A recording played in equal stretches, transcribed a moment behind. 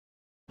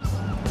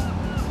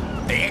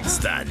It's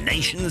the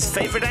nation's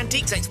favourite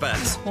antiques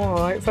experts. All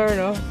right, fair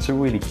enough. It's a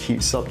really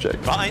cute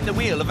subject. Behind the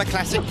wheel of a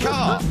classic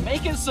car.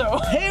 Make it so.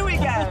 Here we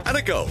go. And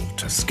a goal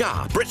to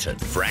scar Britain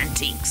for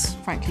antiques.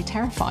 Frankly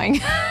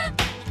terrifying.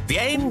 The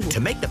aim, to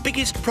make the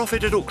biggest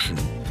profit at auction.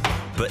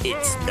 But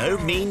it's no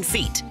mean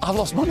feat. I've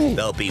lost money.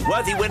 There'll be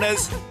worthy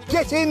winners.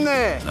 Get in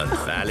there. And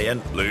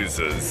valiant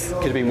losers.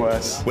 Could have been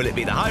worse. Will it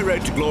be the high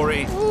road to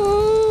glory?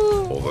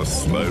 Or the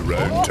slow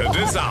road to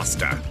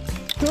disaster?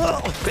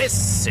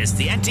 This is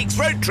the Antiques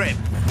Road Trip.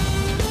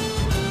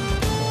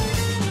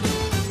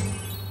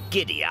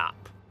 Giddy up.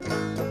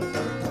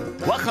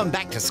 Welcome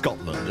back to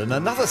Scotland and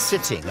another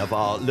sitting of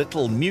our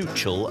little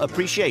mutual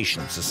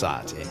appreciation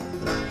society.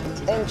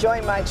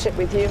 Enjoying my trip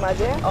with you, my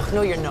dear. Oh,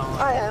 no, you're not.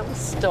 I am.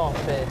 Stop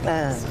it.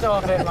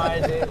 Stop it,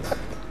 Margie.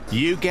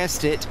 You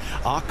guessed it,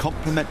 our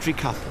complimentary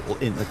couple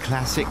in the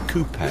classic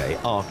coupe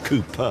are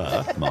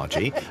Cooper,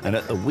 Margie, and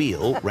at the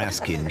wheel,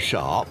 Raskin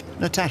Sharp,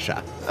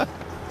 Natasha.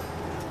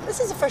 This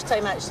is the first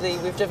time, actually,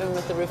 we've driven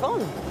with the roof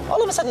on.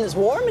 All of a sudden, it's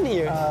warm in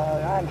here.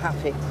 I'm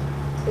happy.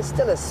 It's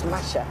still a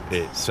smasher.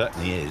 It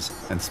certainly is.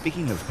 And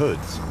speaking of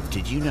hoods,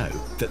 did you know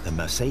that the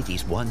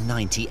Mercedes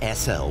 190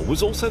 SL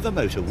was also the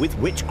motor with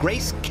which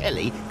Grace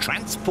Kelly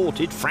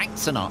transported Frank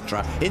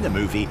Sinatra in the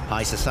movie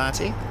High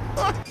Society?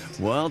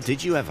 Well,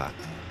 did you ever?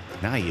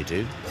 Now you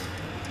do.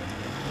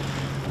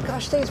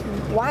 Gosh, these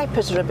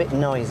wipers are a bit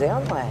noisy,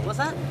 aren't they? What's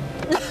that?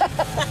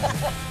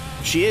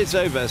 She is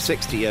over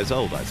 60 years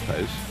old, I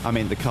suppose. I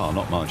mean, the car,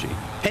 not Margie.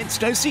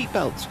 Hence no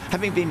seatbelts,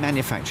 having been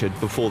manufactured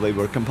before they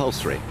were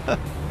compulsory.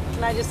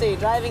 Can I just say,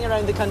 driving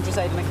around the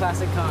countryside in a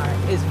classic car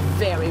is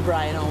very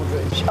Brian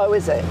Aldridge. Oh,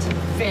 is it?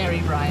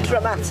 Very Brian.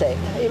 Dramatic.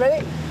 Are you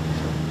ready?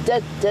 Da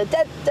da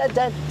da da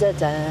da da da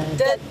da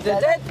da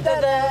da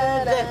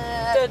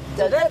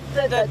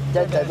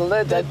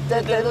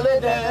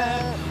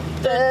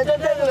Hey!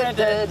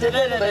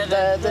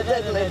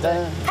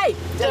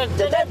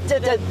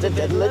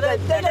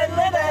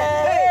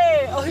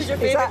 Oh, who's your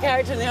favourite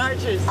character in the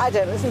Archers? I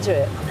don't listen to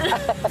it.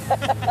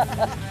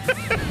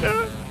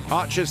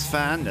 Archers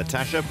fan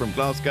Natasha from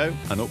Glasgow,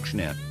 an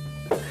auctioneer.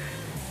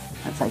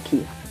 That's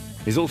IKEA.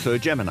 Is also a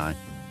Gemini.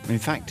 In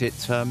fact,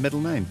 it's her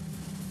middle name.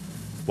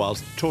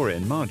 Whilst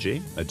Torian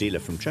Margie, a dealer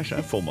from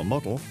Cheshire, former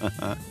model,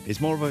 is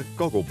more of a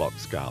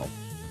gogglebox gal.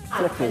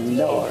 Flipping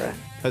Laura.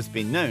 Has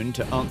been known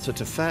to answer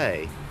to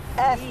Faye.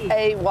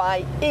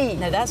 F-A-Y-E.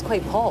 Now, that's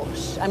quite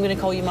posh. I'm going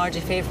to call you Margie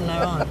Faye from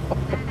now on.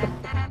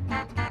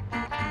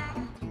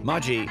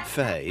 Margie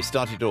Faye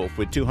started off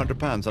with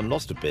 £200 and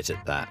lost a bit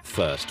at that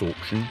first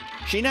auction.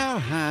 She now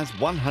has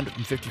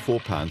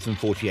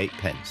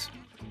 £154.48.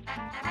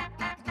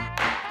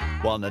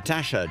 While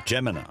Natasha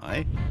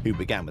Gemini, who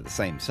began with the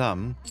same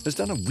sum, has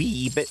done a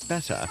wee bit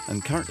better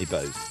and currently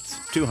boasts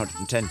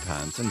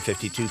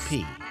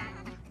 £210.52.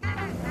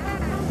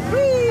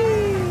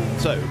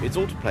 So it's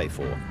all to play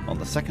for on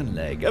the second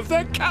leg of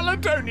the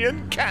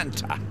Caledonian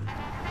Canter.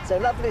 So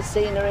lovely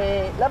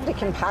scenery, lovely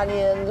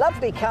companion,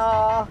 lovely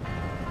car.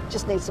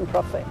 Just need some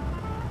profit.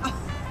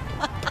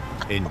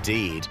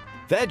 Indeed.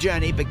 Their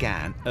journey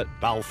began at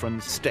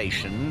Balfron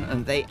Station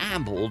and they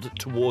ambled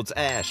towards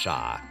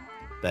Ayrshire.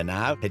 They're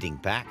now heading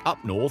back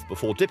up north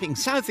before dipping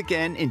south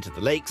again into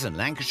the lakes and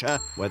Lancashire,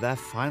 where their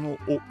final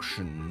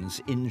auctions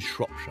in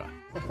Shropshire.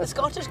 The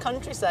Scottish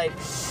countryside.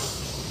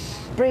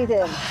 Breathe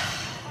in.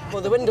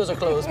 Well, the windows are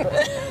closed, but...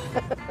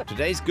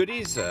 Today's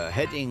goodies are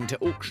heading to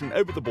auction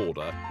over the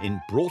border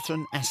in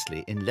Broughton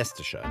Astley in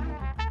Leicestershire.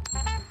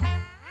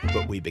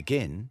 But we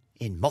begin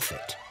in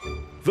Moffat,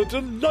 the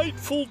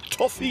delightful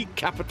toffee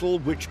capital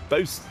which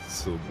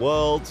boasts the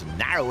world's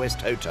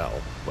narrowest hotel,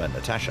 where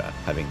Natasha,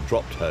 having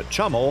dropped her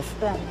chum off,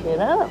 Back it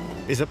up.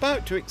 is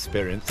about to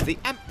experience the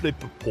amply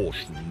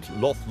proportioned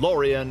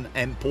Lothlorien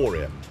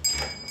Emporium.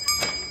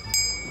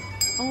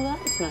 Oh,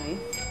 that's nice.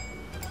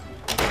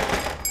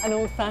 An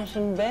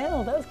old-fashioned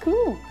bell, that's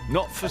cool.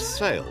 Not for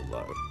sale,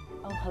 though.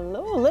 Oh,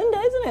 hello, Linda,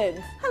 isn't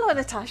it? Hello,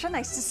 Natasha.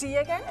 Nice to see you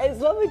again.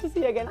 It's lovely to see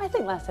you again. I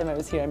think last time I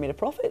was here I made a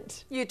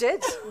profit. You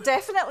did,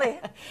 definitely.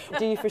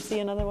 Do you foresee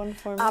another one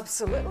for me?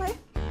 Absolutely.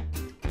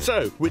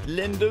 So, with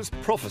Linda's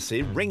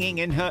prophecy ringing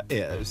in her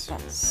ears,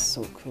 That's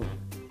so cool.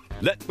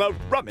 let the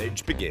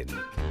rummage begin.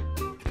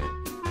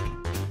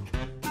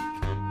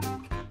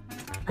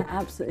 I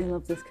absolutely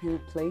love this kind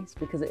of place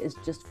because it is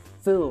just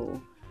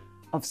full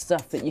of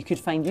stuff that you could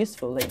find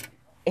useful. Like,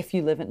 if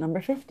you live at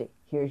number 50,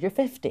 here's your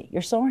 50,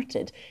 you're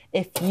sorted.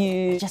 If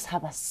you just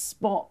have a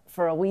spot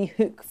for a wee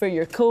hook for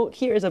your coat,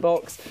 here's a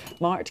box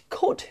marked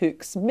coat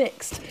hooks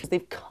mixed.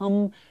 They've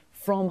come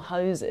from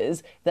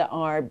houses that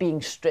are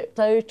being stripped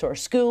out, or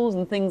schools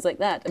and things like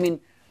that. I mean,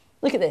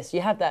 look at this.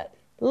 You have that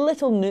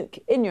little nook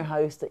in your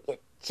house that you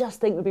just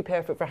think would be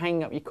perfect for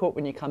hanging up your coat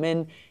when you come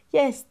in.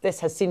 Yes, this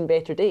has seen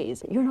better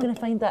days, but you're not going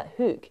to find that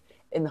hook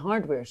in the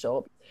hardware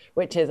shop,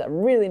 which is a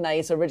really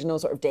nice, original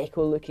sort of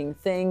deco-looking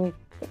thing.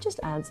 It just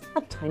adds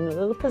a tiny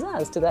little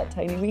pizzazz to that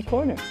tiny wee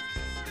corner.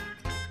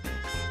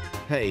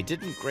 Hey,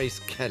 didn't Grace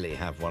Kelly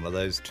have one of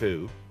those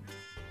too?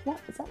 What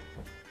is that?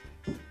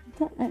 Is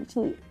that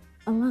actually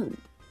a lamp?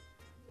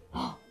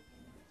 Oh,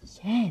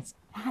 yes,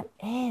 that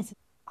is.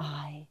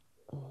 I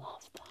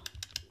love that.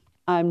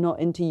 I'm not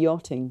into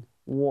yachting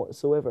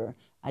whatsoever.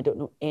 I don't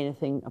know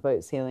anything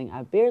about sailing.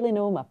 I barely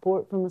know my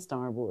port from my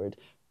starboard,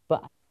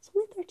 but it's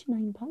only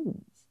 £39.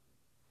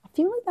 I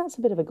feel like that's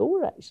a bit of a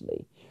goer,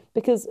 actually,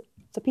 because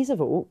it's a piece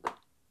of oak.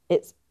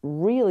 It's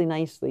really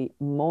nicely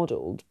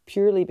modelled,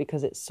 purely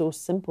because it's so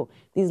simple.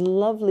 These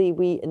lovely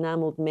wee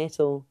enamelled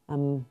metal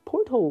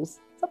portholes.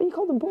 Is that what you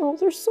call them,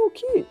 portholes? They're so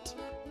cute.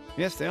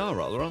 Yes, they are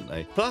rather, aren't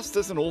they? Plus,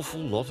 there's an awful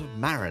lot of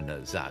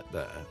mariners out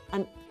there.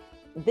 And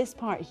this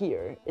part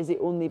here is the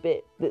only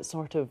bit that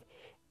sort of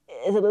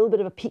is a little bit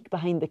of a peek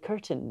behind the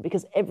curtain,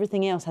 because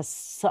everything else has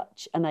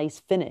such a nice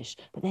finish.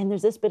 But then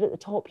there's this bit at the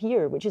top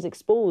here, which is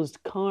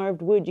exposed,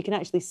 carved wood. You can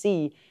actually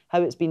see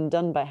how it's been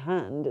done by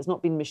hand. It's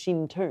not been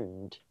machine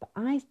turned. But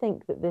I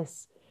think that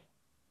this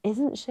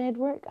isn't shed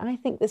work. I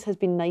think this has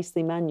been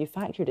nicely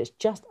manufactured. It's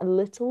just a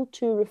little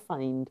too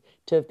refined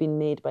to have been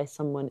made by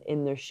someone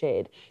in their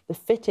shed. The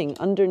fitting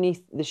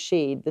underneath the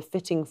shade, the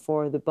fitting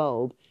for the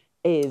bulb,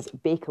 is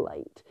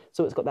Bakelite.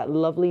 So it's got that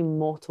lovely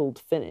mottled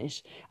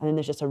finish. And then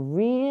there's just a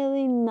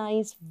really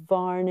nice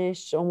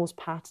varnish, almost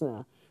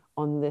patina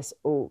on this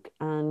oak.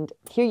 And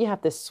here you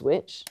have this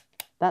switch.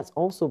 That's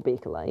also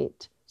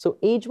Bakelite. So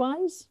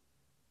age-wise,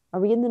 are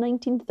we in the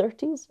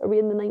 1930s? Are we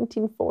in the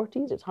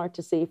 1940s? It's hard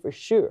to say for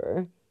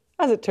sure.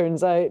 As it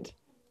turns out,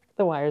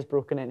 the wire's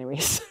broken anyway,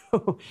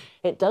 so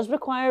it does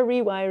require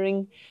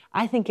rewiring.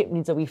 I think it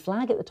needs a wee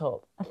flag at the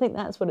top. I think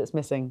that's what it's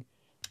missing.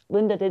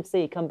 Linda did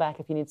say, come back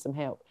if you need some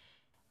help.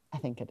 I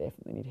think I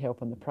definitely need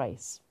help on the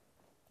price.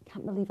 I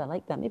can't believe I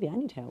like that. Maybe I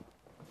need help.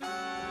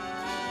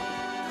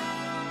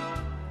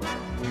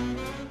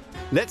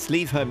 Let's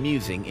leave her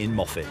musing in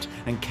Moffat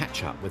and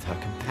catch up with her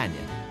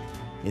companion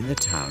in the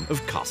town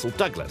of Castle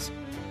Douglas,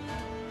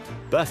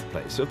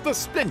 birthplace of the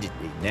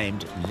splendidly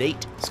named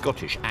late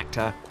Scottish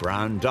actor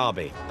Brown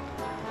Darby.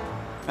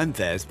 And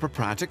there's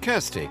proprietor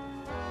Kirsty.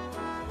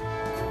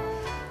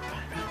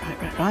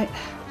 Right.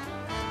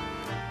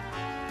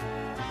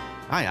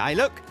 Aye,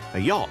 look, a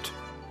yacht.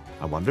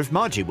 I wonder if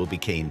Margie will be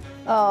keen.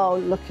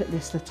 Oh, look at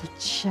this little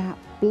chap.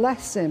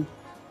 Bless him.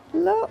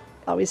 Look.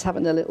 Oh, he's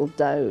having a little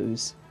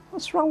doze.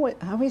 What's wrong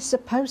with... How he's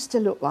supposed to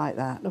look like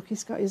that? Look,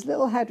 he's got his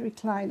little head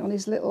reclined on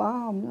his little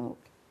arm, look.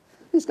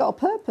 He's got a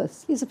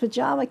purpose. He's a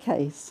pyjama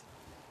case.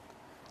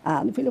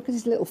 And if we look at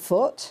his little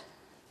foot,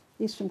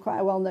 he's from quite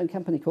a well-known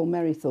company called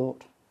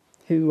Merrythought,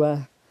 who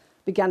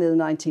began in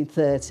the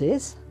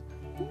 1930s.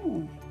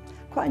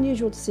 Quite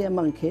unusual to see a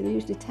monkey. They're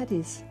usually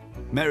teddies.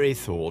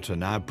 Merrythought are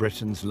now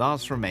Britain's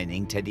last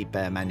remaining teddy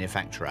bear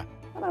manufacturer.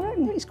 And I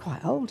reckon he's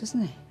quite old,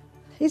 isn't he?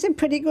 He's in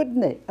pretty good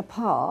nick,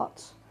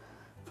 apart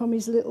from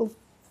his little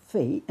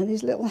feet and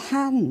his little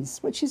hands,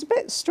 which is a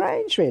bit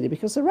strange, really,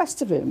 because the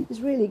rest of him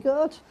is really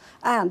good.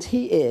 And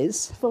he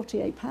is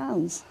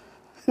 £48.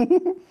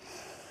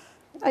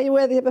 Are you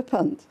worthy of a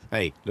punt?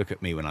 Hey, look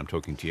at me when I'm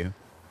talking to you.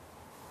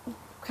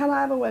 Can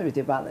I have a word with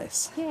you about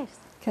this? Yes.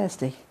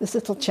 Kirsty, this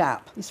little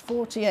chap is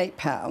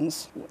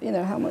 £48. You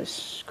know, how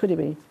much could he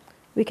be?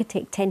 We could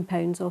take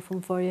 £10 off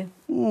him for you.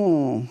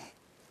 Can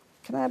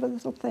I have a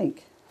little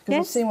think? Because I've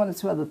Yes. seen one or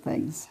two other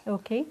things.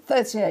 Okay.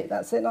 38,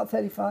 that's it, not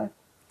 35.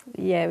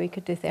 Yeah, we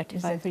could do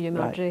 35 for you,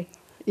 Margie.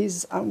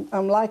 Right.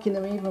 I'm liking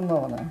him even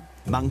more now.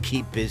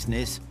 Monkey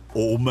business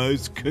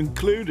almost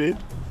concluded.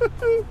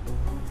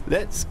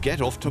 Let's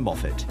get off to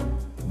Moffat,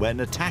 where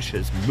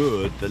Natasha's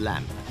moored the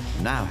lamp,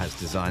 now has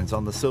designs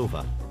on the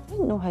silver. I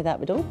didn't know how that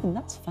would open.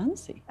 That's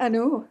fancy. I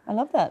know. I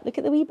love that. Look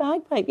at the wee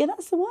bagpipe. Yeah,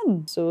 that's the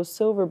one. So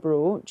silver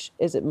brooch.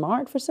 Is it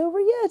marked for silver?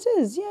 Yeah, it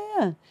is.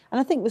 Yeah. And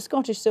I think the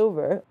Scottish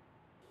silver,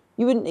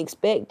 you wouldn't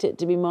expect it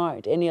to be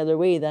marked any other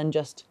way than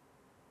just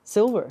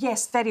silver.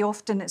 Yes, very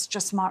often it's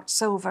just marked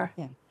silver.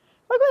 Yeah.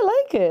 I quite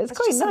like it. It's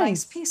quite just nice. a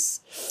nice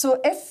piece.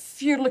 So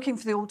if you're looking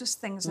for the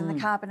oldest things in the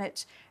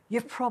cabinet,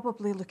 you're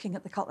probably looking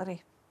at the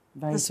cutlery,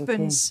 Right, the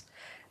spoons.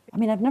 okay. I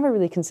mean, I've never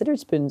really considered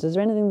spoons. Is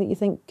there anything that you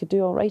think could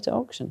do all right at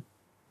auction?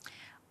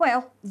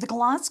 Well, the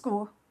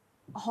Glasgow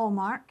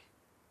hallmark,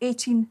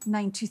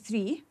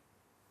 1893.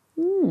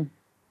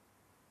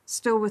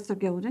 Still with their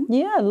gilding.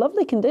 Yeah,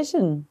 lovely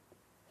condition.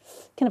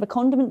 Kind of a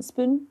condiment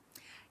spoon.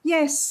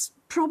 Yes,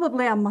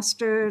 probably a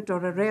mustard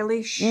or a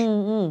relish.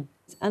 And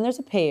there's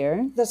a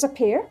pair. There's a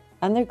pair.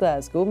 And they're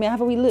Glasgow. May I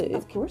have a wee look?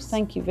 Of course.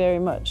 Thank you very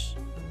much.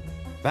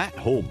 That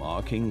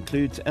hallmark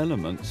includes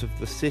elements of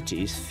the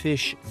city's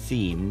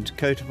fish-themed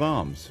coat of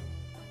arms.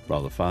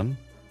 Rather fun.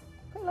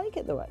 I quite like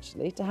it though,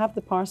 actually. To have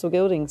the parcel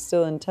gilding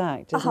still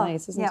intact is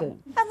nice, isn't yeah. it?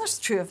 And there's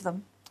two of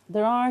them.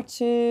 There are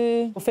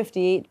two,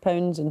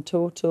 £58 in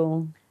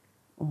total.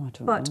 Oh, I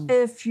don't But know.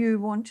 if you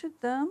wanted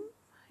them,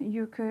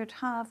 you could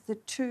have the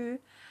two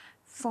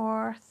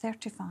for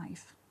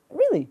 35.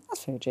 Really?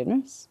 That's very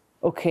generous.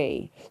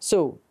 Okay,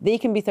 so they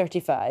can be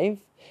 35.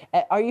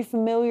 Are you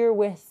familiar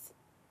with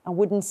a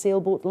wooden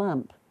sailboat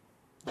lamp?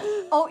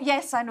 Oh,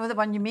 yes, I know the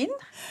one you mean.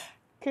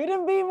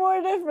 Couldn't be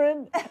more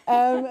different.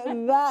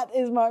 That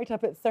is marked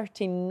up at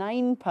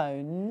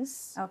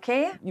 £39.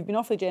 Okay. You've been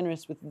awfully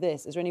generous with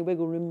this. Is there any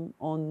wiggle room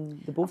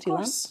on the boaty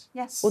lamp?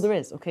 Yes. Oh, there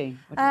is. Okay.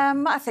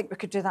 I think we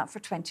could do that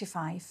for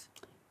 25.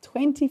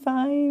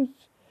 25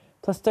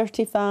 plus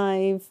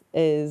 35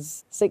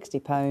 is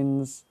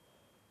 £60.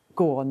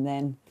 Go on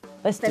then.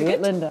 Let's do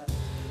it, Linda.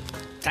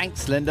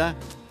 Thanks, Linda.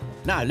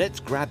 Now let's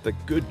grab the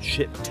good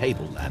ship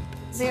table lamp.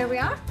 There we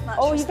are. That's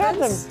Oh, your you grabbed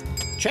them.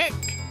 spoons. Check.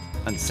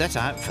 And set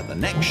out for the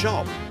next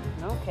shop.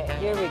 Okay,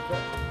 here we go.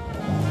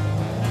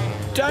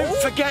 Don't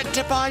forget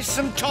to buy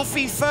some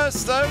toffee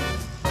first, though.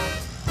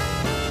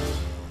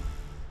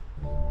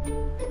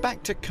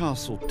 Back to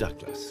Castle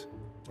Douglas,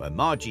 where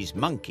Margie's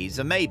monkeys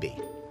are maybe.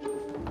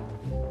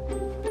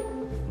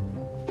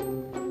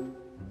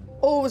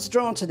 Always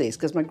drawn to these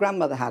because my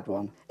grandmother had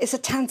one. It's a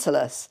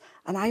tantalus,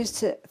 and I used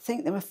to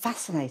think they were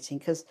fascinating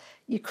because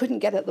you couldn't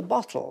get at the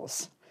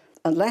bottles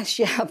unless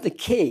you have the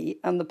key,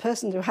 and the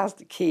person who has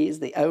the key is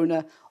the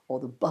owner or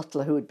the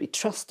butler who would be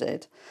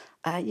trusted.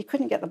 You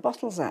couldn't get the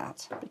bottles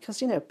out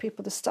because, you know,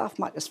 the staff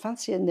might just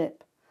fancy a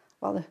nip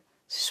while they're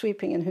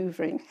sweeping and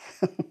hoovering.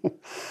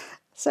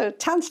 So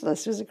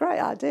tantalus was a great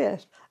idea.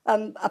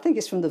 And I think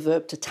it's from the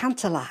verb to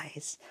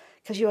tantalise,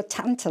 because you're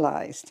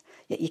tantalised,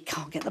 yet you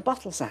can't get the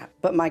bottles out.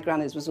 But my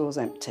granny's was always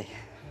empty.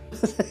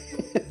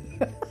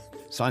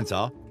 Signs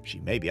are she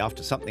may be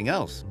after something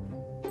else.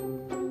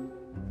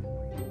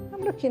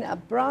 I'm looking at a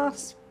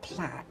brass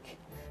plaque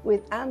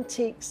with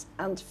antiques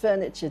and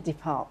furniture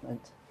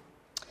department.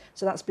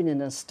 So that's been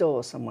in a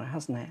store somewhere,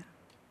 hasn't it?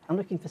 I'm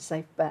looking for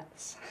safe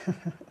bets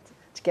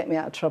to get me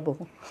out of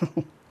trouble. Let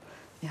me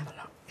have a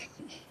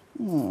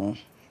look.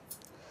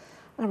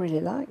 I really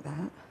like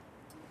that.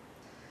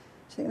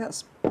 Do you think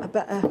that's a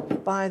better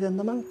buy than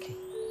the monkey?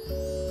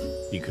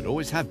 You could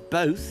always have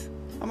both.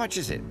 How much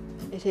is it?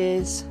 It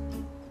is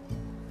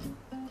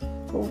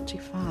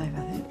 45,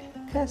 I think.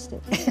 Kirsty.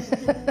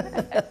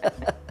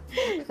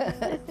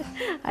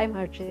 Hi,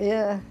 Margie.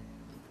 Yeah.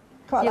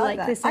 Quite You like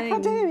like that. the I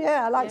sign? do,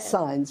 yeah. I like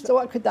signs. So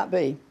what could that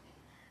be?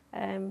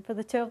 For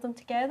the two of them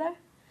together,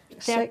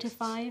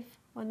 35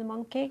 on the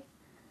monkey,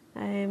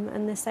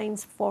 and the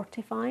sign's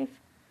 45.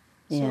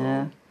 So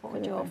Yeah. what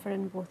would you offer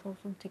in both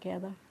of them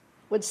together?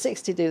 Would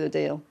 60 do the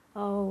deal?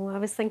 Oh, I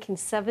was thinking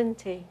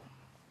 70.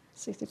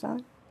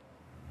 65?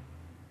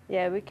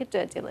 Yeah, we could do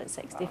a deal at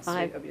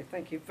 65. of you.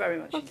 Thank you very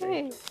much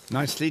Okay.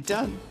 Nicely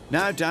done.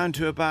 Now down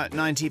to about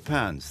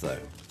 £90, though.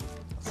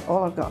 That's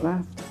all I've got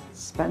left.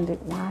 Spend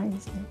it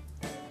wisely.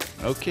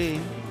 OK.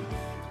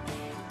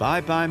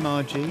 Bye-bye,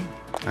 Margie.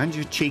 And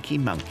your cheeky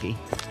monkey.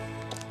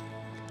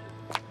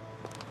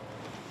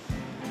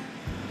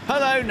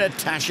 Hello,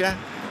 Natasha.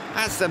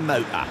 How's the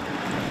motor?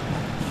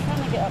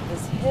 Trying to get up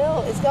this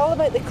hill. It's all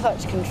about the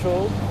clutch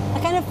control. I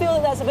kind of feel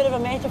like that's a bit of a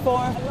metaphor.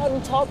 I'm not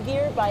in top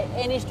gear by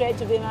any stretch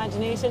of the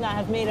imagination. I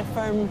have made a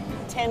firm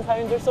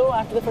 £10 or so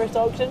after the first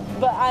auction.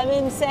 But I'm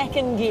in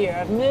second gear.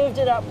 I've moved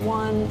it up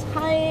one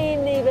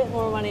tiny bit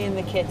more money in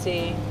the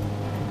kitty.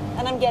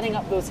 And I'm getting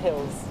up those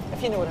hills,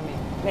 if you know what I mean,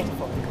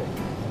 metaphorically.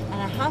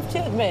 And I have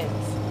to admit,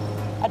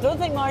 I don't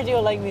think Margie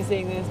will like me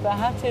saying this, but I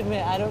have to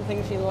admit I don't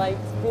think she likes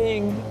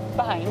being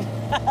behind.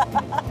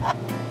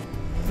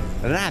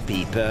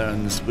 Rabbie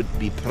Burns would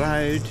be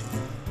proud.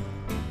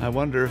 I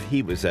wonder if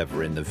he was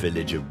ever in the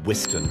village of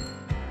Whiston.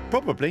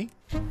 Probably.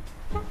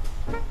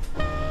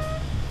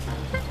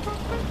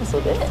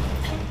 This'll do it.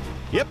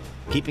 Yep,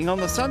 keeping on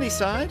the sunny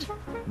side.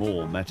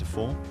 More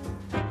metaphor.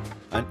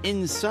 And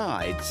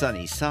inside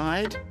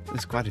Sunnyside,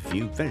 there's quite a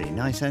few very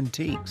nice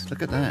antiques.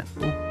 Look at that.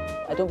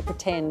 I don't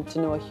pretend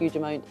to know a huge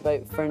amount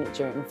about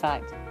furniture. In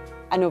fact,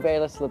 I know very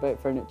little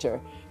about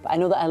furniture, but I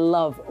know that I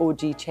love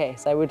OG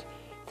chests. I would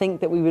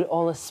think that we would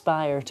all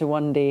aspire to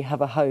one day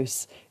have a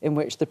house in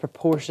which the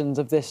proportions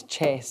of this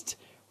chest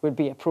would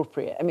be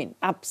appropriate. I mean,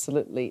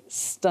 absolutely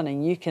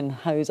stunning. You can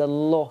house a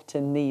lot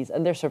in these,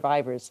 and they're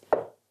survivors.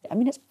 I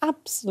mean, it's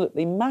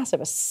absolutely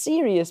massive, a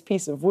serious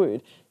piece of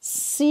wood.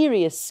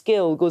 Serious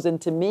skill goes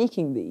into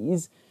making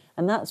these,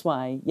 and that's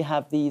why you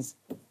have these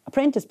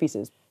apprentice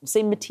pieces.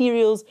 Same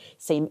materials,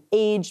 same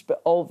age,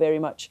 but all very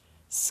much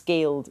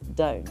scaled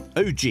down.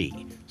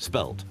 OG,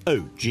 spelt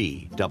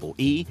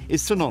O-G-E-E,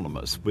 is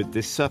synonymous with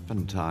this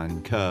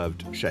serpentine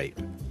curved shape.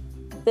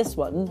 This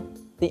one,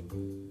 the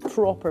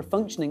proper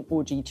functioning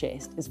OG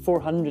chest, is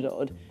 400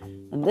 odd,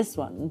 and this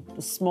one,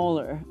 the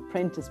smaller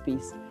apprentice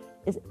piece,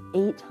 is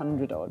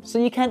 800 odd. So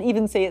you can't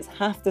even say it's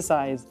half the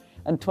size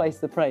and twice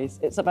the price.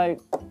 It's about,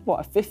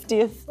 what, a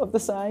 50th of the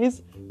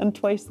size and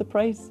twice the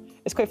price.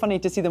 It's quite funny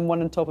to see them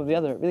one on top of the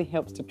other. It really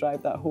helps to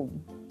drive that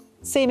home.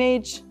 Same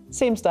age,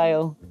 same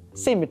style,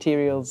 same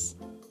materials,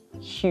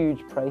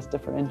 huge price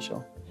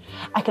differential.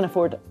 I can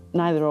afford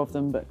neither of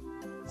them, but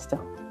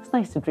still, it's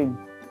nice to dream.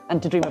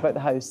 And to dream about the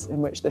house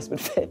in which this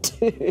would fit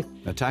too.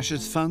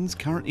 Natasha's funds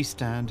currently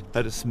stand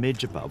at a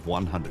smidge above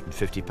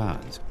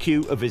 £150.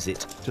 Cue a visit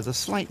to the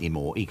slightly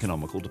more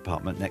economical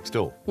department next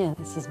door. Yeah,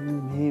 this is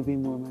maybe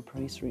more my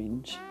price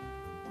range.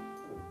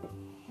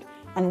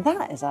 And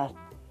that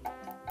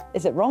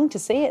is it wrong to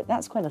say it?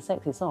 That's quite a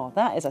sexy saw.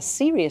 That is a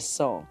serious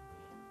saw.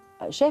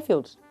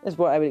 Sheffield is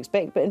what I would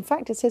expect, but in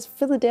fact it says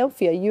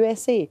Philadelphia,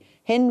 USA.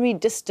 Henry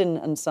Diston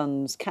and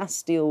Sons, cast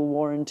steel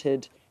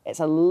warranted. It's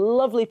a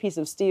lovely piece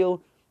of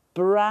steel,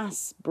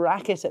 brass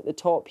bracket at the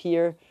top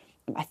here.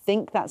 I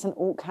think that's an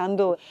oak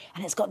handle,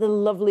 and it's got the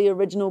lovely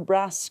original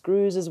brass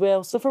screws as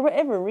well. So for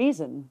whatever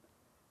reason,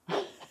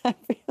 I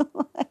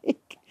feel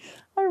like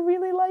I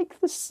really like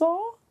the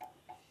saw.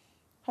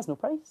 Has no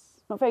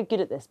price. Not very good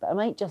at this, but I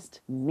might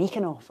just make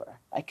an offer.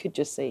 I could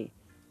just say,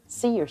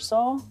 see your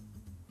saw,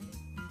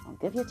 I'll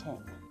give you 10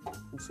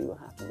 and see what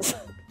happens.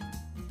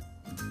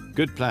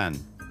 Good plan.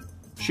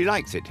 She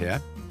likes it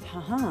here.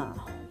 Haha.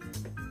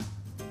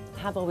 I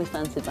have always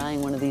fancied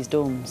buying one of these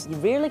domes. You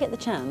rarely get the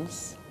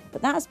chance,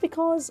 but that's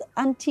because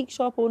antique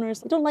shop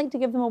owners don't like to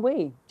give them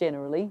away,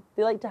 generally.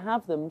 They like to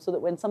have them so that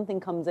when something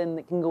comes in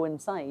that can go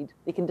inside,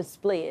 they can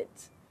display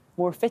it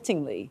more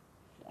fittingly.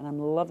 And I'm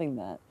loving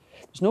that.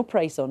 There's no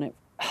price on it.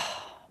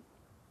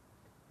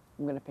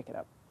 I'm going to pick it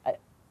up.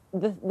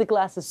 The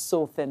glass is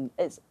so thin.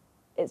 It's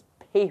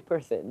paper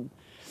thin.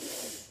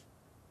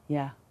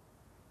 Yeah.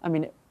 I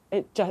mean,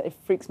 it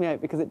freaks me out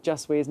because it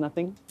just weighs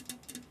nothing.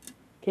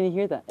 Can you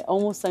hear that? It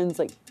almost sounds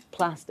like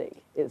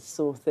plastic. It's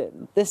so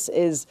thin. This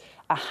is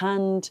a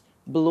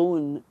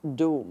hand-blown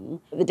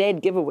dome. The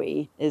dead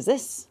giveaway is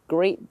this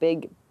great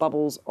big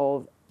bubbles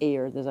of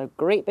air. There's a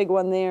great big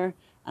one there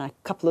and a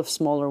couple of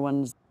smaller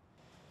ones.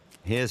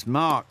 Here's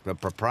Mark, the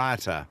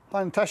proprietor.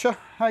 Hi, Natasha.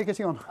 How are you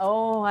getting on?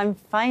 Oh, I'm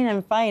fine,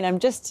 I'm fine. I'm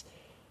just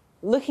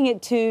looking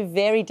at two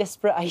very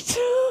disparate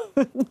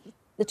items.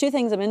 The two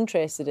things I'm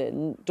interested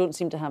in don't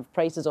seem to have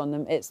prices on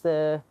them. It's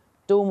the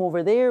dome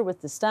over there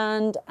with the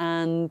stand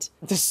and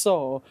the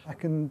saw. I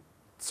can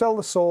sell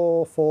the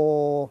saw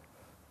for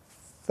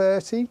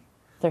 30.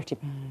 £30.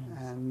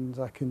 And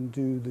I can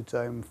do the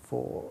dome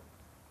for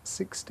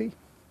 60.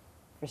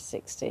 For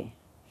 60.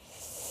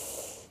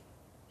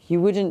 You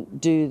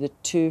wouldn't do the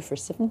two for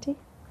 70?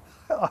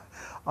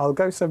 I'll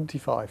go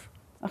 75.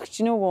 Oh, do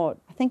you know what?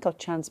 I think I'll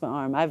chance my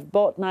arm. I've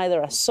bought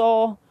neither a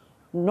saw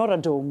nor a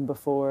dome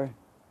before.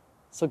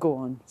 So go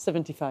on,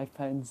 £75.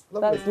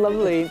 Lovely. That's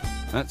lovely.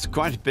 That's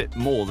quite a bit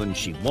more than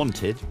she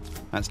wanted.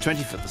 That's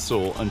 20 for the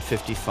saw and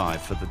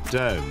 55 for the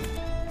dome.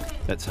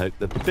 Let's hope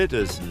the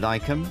bidders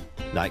like 'em,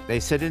 like they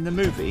said in the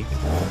movie.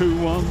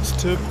 Who wants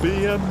to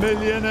be a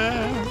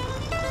millionaire?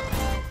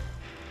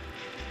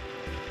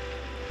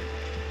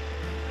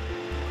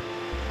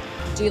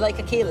 Do you like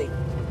a ceilidh?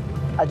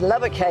 I'd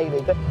love a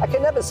ceilidh, but I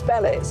can never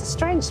spell it. It's a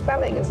strange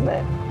spelling, isn't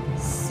it?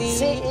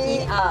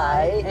 Ceilidh.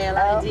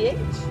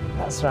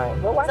 That's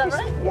right. Well, why Is that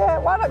just, right? Yeah,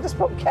 why not just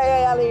put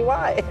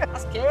K-A-L-E-Y?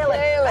 That's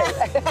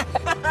ceilidh.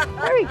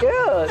 Very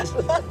good.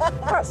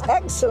 That's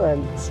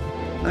excellent.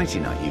 Nighty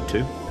night, you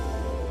two.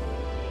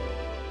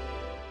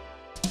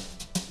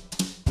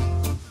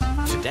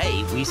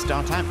 Today we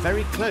start out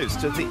very close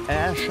to the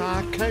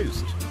Ayrshire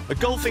coast, a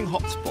golfing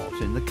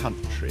hotspot in the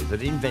country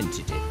that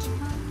invented it.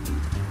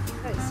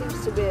 It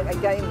seems to be a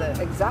game that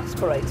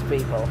exasperates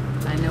people.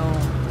 I know.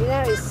 You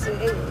know,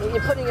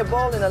 you're putting a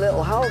ball in a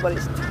little hole, but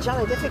it's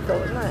jolly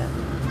difficult, isn't it?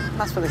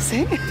 That's what they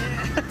say.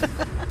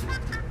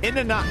 In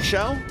a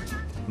nutshell,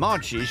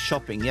 Margie's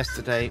shopping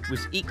yesterday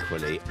was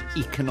equally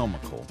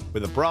economical,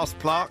 with a brass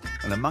plaque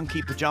and a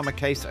monkey pyjama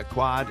case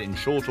acquired in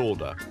short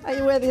order. Are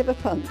you worthy of a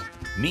punt?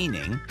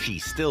 Meaning she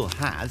still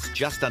has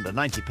just under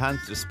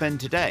 £90 to spend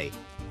today,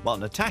 while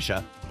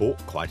Natasha bought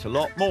quite a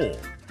lot more.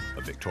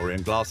 A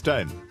Victorian glass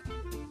dome,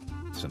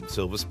 some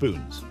silver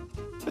spoons,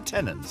 a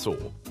tenon saw,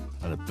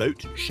 and a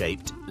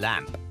boat-shaped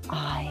lamp.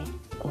 I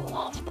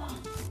love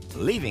that.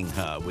 Leaving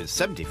her with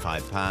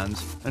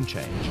 £75 and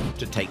change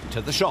to take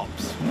to the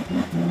shops,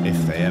 if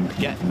they ever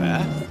get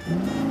there.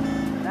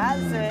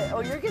 That's it.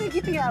 Oh, you're going to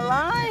keep it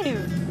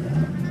alive.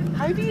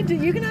 How do you do?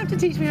 You're going to have to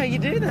teach me how you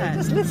do that.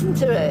 Just listen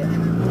to it.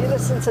 You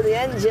listen to the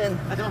engine.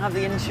 I don't have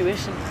the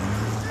intuition.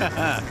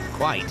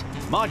 Quite.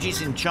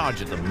 Margie's in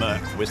charge of the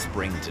Merc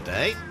whispering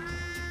today.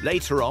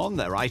 Later on,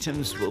 their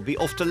items will be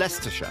off to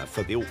Leicestershire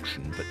for the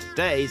auction, but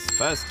today's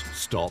first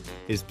stop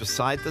is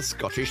beside the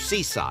Scottish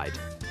seaside,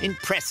 in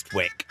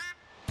Prestwick.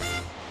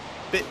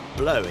 Bit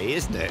blowy,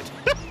 isn't it?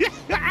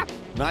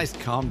 Nice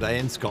calm day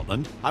in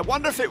Scotland. I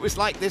wonder if it was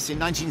like this in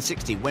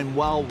 1960 when,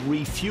 while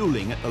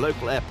refuelling at the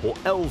local airport,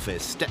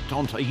 Elvis stepped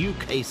onto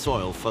UK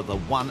soil for the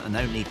one and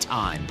only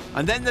time.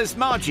 And then there's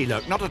Margie,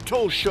 look, not at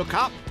all shook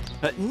up.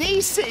 At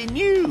Nice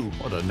New.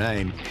 What a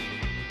name.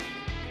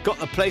 Got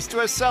the place to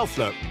herself,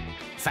 look.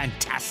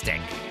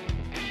 Fantastic.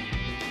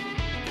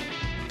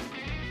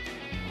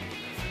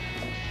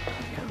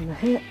 Come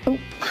here. Oh.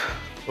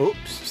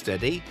 Oops,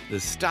 steady.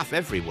 There's stuff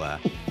everywhere.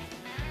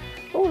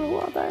 Oh,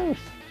 what are those?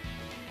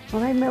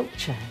 Are they milk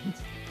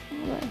chains?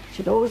 Oh, you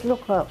should always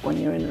look up when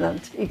you're in an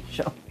antique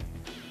shop.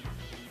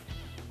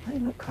 They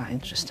look quite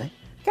interesting.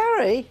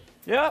 Gary?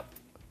 Yep,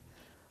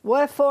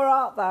 Wherefore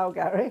art thou,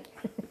 Gary?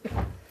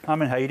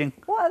 I'm in hiding.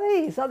 What are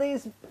these? Are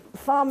these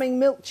farming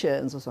milk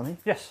churns or something?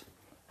 Yes,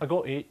 I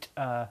got 8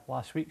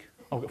 last week.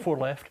 I've got 4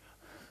 left.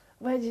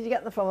 Where did you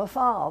get them from? A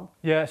farm?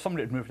 Yeah,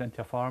 somebody had moved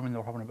into a farm and they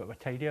were having a bit of a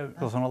tidy out.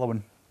 There's another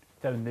one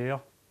down there.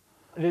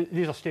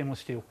 These are stainless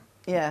steel.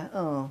 Yeah,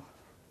 oh.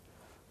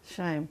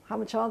 Shame. How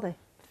much are they?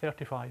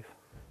 35.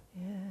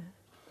 Yeah.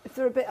 If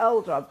they're a bit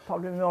older, I'd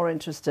probably be more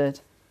interested.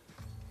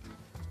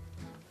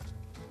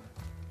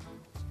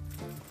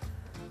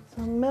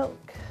 So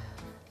milk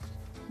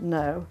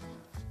No,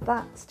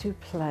 that's too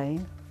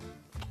plain.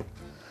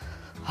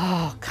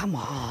 Oh, come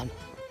on.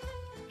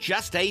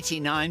 Just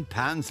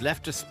 £89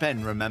 left to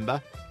spend,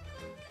 remember?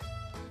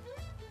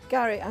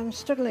 Gary, I'm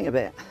struggling a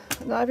bit.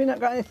 No, have you not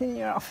got anything in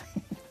your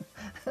office?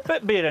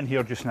 Bit bare in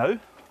here just now.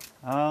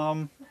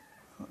 What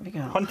have you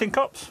got? Hunting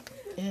cups.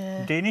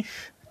 Yeah.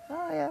 Danish.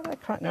 Oh, yeah, they're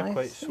quite nice.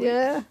 Quite sweet.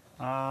 Yeah.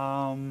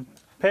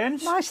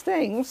 Pens. Nice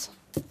things.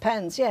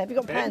 Pens, yeah. Have you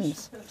got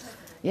Pens? pens?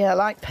 Yeah, I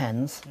like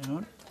pens.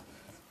 Yeah.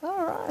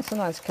 All right, it's a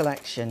nice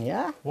collection,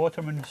 yeah?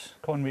 Waterman's,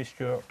 Conway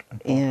Stewart and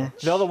Parker. Yeah.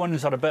 The other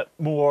ones are a bit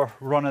more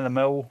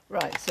run-of-the-mill.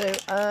 Right,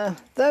 so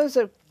those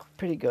are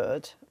pretty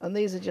good, and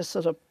these are just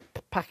sort of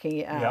packing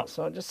it out. Yeah.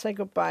 So I'll just say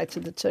goodbye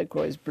to the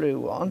turquoise blue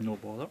one. No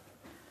bother.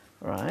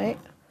 Right,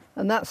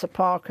 and that's a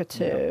Parker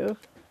too. Yeah.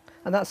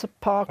 And that's a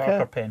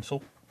Parker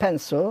pencil.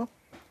 pencil.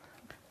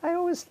 I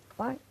always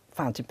like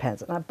fountain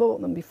pens, and I bought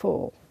them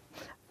before,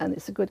 and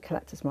it's a good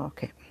collector's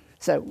market.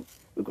 So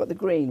we've got the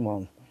green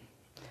one,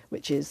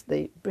 which is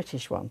the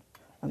British one,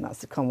 and that's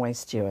the Conway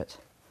Stewart.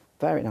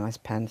 Very nice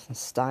pen, some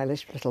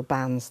stylish little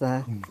bands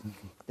there.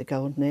 The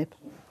gold nib,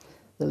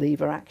 the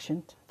lever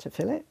action to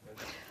fill it.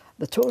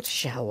 The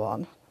tortoiseshell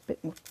one,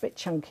 bit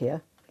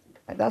chunkier.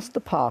 That's the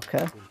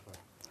Parker,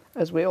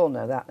 as we all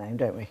know that name,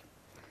 don't we?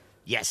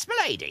 Yes,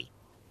 m'lady.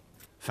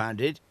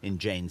 Founded in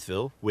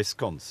Janesville,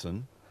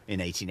 Wisconsin in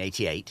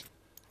 1888.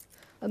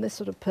 And this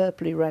sort of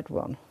purpley red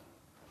one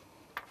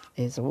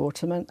is a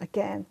Waterman,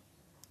 again,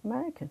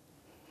 American.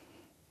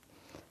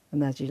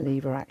 And there's your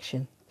lever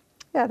action.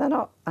 Yeah, they're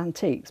not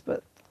antiques,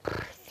 but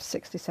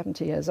 60,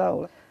 70 years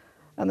old.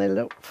 And they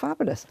look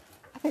fabulous.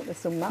 I think there's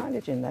some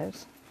mileage in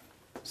those.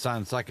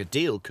 Sounds like a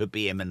deal could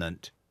be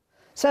imminent.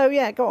 So,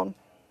 yeah, go on.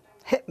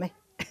 Hit me.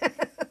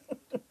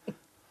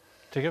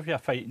 To give you a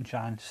fighting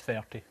chance,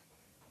 30.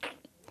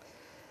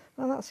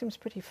 Well, that seems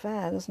pretty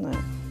fair, doesn't it?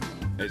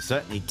 It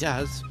certainly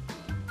does.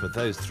 For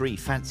those 3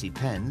 fancy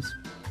pens,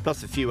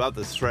 plus a few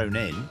others thrown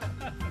in.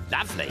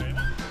 Lovely.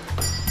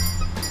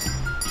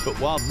 But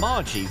while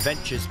Margie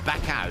ventures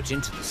back out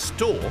into the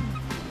storm,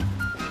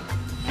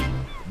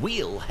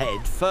 we'll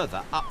head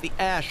further up the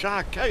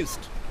Ayrshire coast,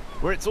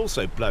 where it's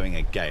also blowing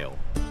a gale,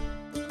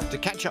 to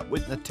catch up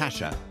with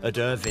Natasha at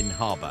Irvine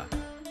Harbour,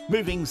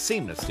 moving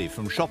seamlessly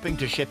from shopping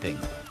to shipping,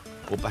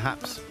 or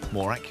perhaps,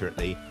 more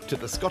accurately, to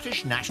the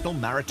Scottish National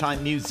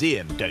Maritime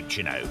Museum, don't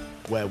you know,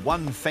 where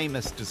one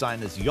famous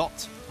designer's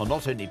yachts are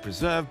not only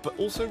preserved but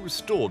also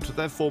restored to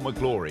their former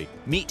glory.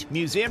 Meet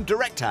Museum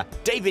Director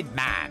David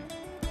Mann.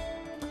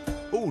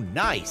 Oh,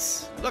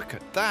 nice. Look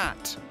at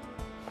that.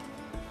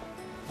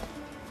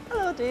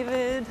 Hello,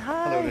 David.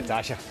 Hi. Hello,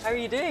 Natasha. How are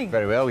you doing?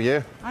 Very well,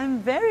 you? I'm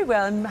very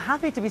well. I'm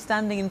happy to be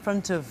standing in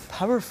front of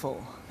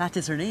Powerful. That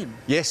is her name.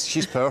 Yes,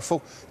 she's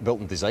powerful.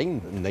 Built and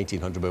designed in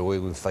 1900 by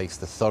William Fife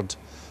III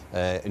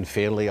in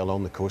Fairley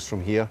along the coast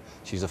from here.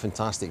 She's a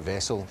fantastic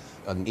vessel,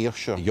 an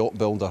Ayrshire yacht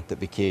builder that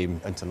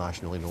became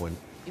internationally known.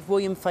 If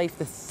William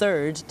Fife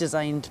III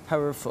designed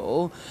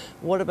Powerful,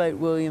 what about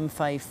William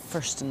Fife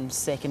First and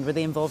Second? Were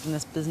they involved in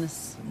this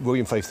business?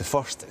 William Fife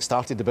I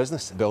started the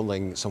business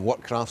building some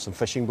work crafts and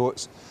fishing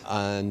boats,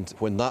 and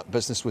when that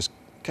business was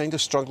kind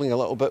of struggling a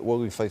little bit,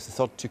 William Fife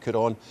III took it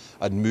on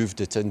and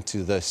moved it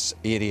into this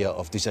area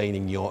of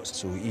designing yachts.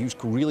 So he was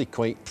really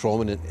quite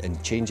prominent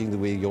in changing the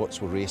way yachts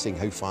were racing,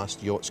 how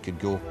fast yachts could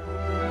go.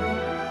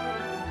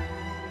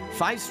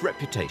 Fife's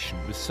reputation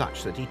was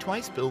such that he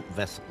twice built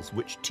vessels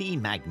which tea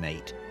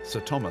magnate Sir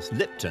Thomas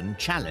Lipton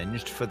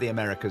challenged for the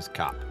America's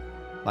Cup.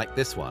 Like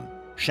this one,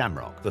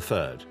 Shamrock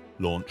III,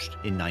 launched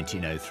in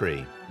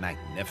 1903.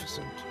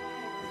 Magnificent.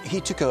 He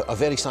took a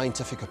very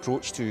scientific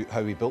approach to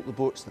how he built the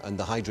boats and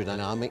the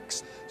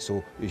hydrodynamics.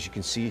 So, as you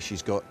can see,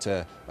 she's got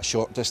a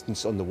short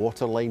distance on the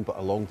waterline, but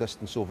a long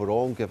distance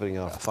overall, giving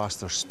her a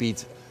faster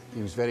speed.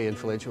 He was very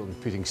influential in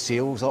putting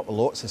sails up,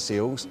 lots of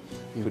sails.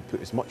 He would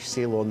put as much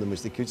sail on them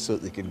as they could so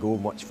that they could go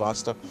much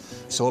faster.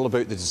 It's all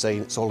about the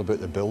design, it's all about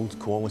the build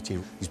quality.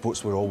 These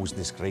boats were always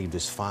described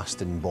as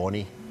fast and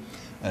bonny.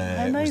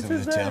 How nice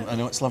is that? I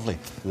know, it's lovely.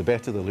 The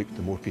better they looked,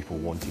 the more people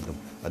wanted them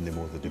and the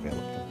more they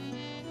developed them.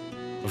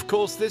 Of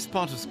course, this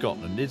part of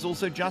Scotland is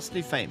also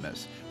justly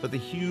famous for the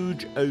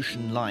huge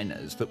ocean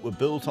liners that were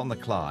built on the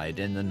Clyde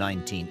in the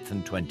 19th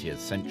and 20th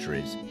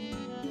centuries.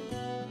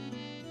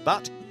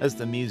 But, as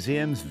the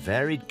museum's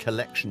varied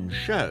collection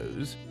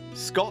shows,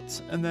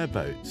 Scots and their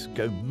boats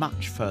go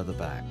much further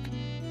back.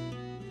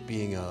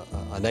 Being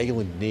an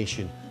island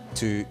nation,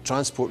 to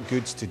transport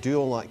goods, to do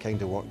all that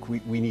kind of work,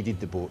 we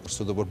needed the boat.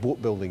 So there were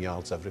boat building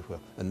yards everywhere.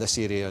 In this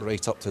area,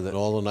 right up to the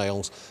Northern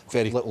Isles,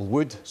 very little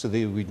wood, so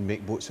they would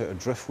make boats out of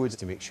driftwood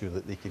to make sure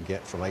that they could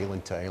get from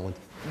island to island.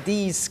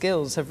 These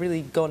skills have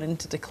really gone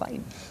into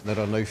decline. There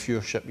are now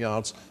fewer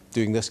shipyards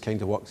doing this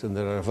kind of work than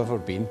there have ever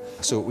been.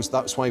 So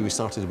that's why we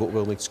started the boat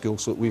building school,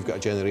 so that we've got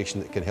a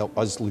generation that can help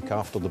us look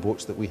after the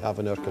boats that we have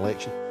in our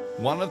collection.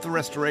 One of the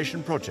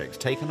restoration projects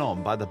taken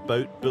on by the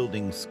Boat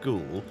Building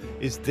School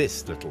is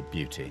this little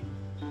beauty.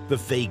 The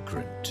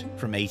Vagrant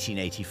from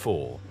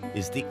 1884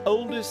 is the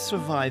oldest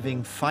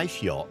surviving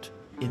Fife yacht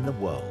in the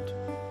world.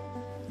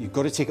 You've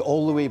got to take it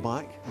all the way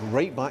back,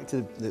 right back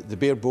to the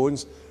bare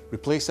bones,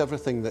 replace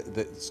everything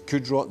that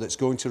could rot, that's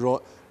going to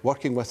rot,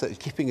 working with it,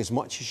 keeping as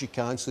much as you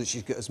can so that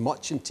she's got as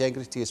much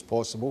integrity as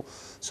possible.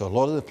 So a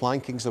lot of the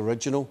planking's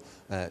original,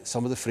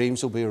 some of the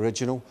frames will be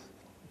original,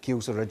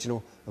 keel's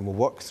original, and we'll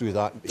work through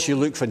that. She'll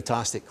look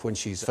fantastic when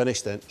she's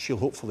finished it. She'll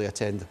hopefully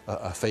attend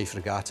a Fife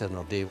regatta in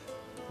her day.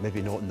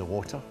 Maybe not in the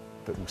water,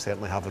 but we'll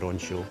certainly have her on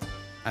show.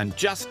 And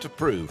just to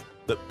prove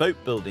that boat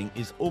building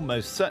is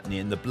almost certainly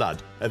in the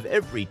blood of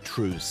every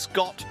true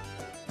Scot,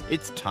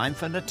 it's time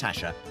for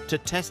Natasha to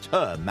test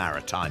her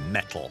maritime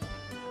mettle.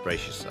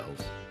 Brace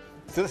yourselves.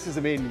 So this is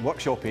the main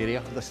workshop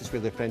area. This is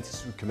where the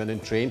apprentices would come in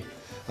and train.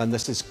 And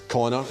this is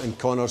Connor, and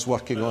Connor's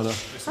working on a...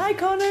 Hi,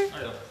 Connor.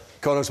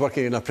 Connor's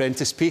working an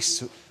apprentice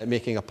piece,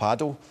 making a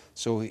paddle.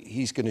 So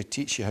he's going to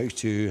teach you how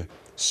to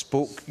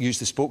use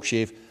the spoke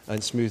shave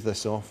and smooth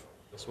this off.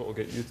 So what we'll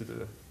get you to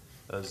do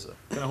is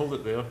kind of hold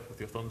it there with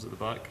your thumbs at the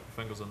back,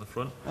 fingers on the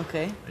front.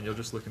 Okay. And you're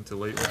just looking to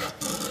lightly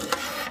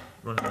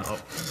running it up.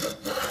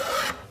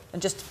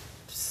 And just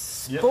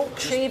spoke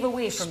shave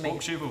away from me.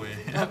 Spoke shave away.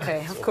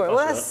 Okay, of course.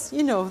 Well, that's,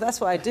 you know, that's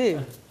what I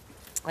do.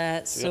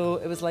 So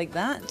it was like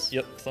that?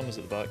 Yep, thumbs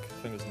at the back,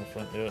 fingers in the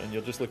front there, and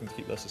you're just looking to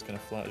keep this as kind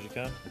of flat as you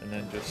can, and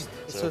then just...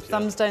 So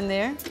thumbs down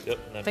there, yep,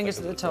 and then fingers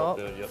at the top,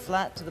 there, yep.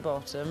 flat to the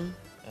bottom.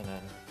 And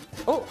then...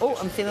 Oh,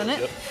 I'm feeling it.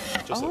 Yep,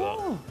 just like that.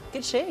 Oh,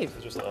 good shave.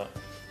 Just like that.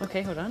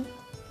 Okay, hold on.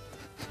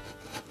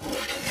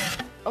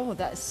 Oh,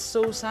 that is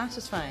so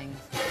satisfying.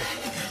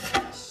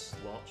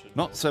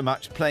 Not so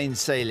much plain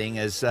sailing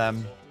as,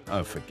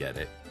 oh, forget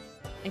it.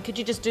 And could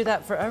you just do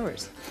that for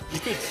hours? You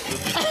could.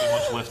 There's not too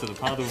much left of the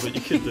paddle, but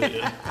you could do it,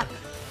 yeah.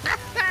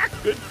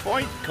 Good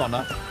point,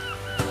 Connor.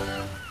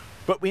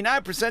 But we now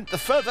present the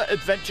further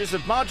adventures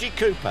of Margie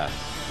Cooper,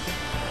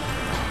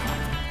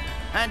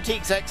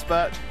 antiques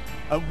expert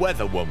and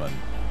weather woman.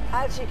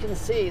 As you can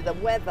see, the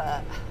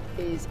weather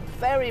is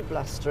very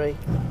blustery,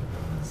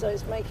 so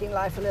it's making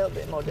life a little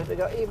bit more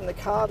difficult. Even the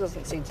car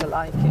doesn't seem to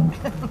like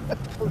it.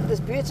 As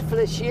beautiful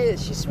as she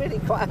is, she's really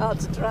quite hard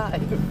to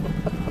drive.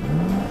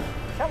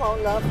 Come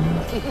on, love.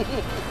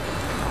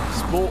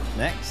 Sport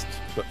next,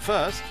 but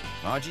first,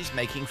 Margie's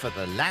making for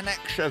the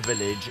Lanarkshire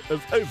village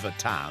of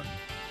Overtown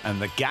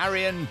and the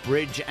Garrion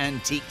Bridge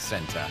Antique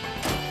Centre.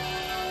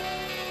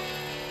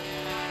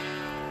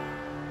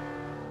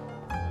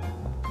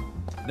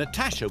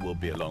 Natasha will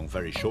be along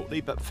very shortly,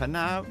 but for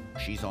now,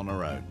 she's on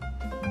her own.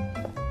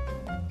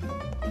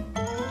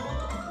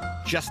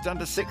 Just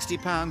under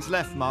 £60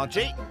 left,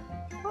 Margie.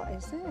 What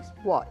is this?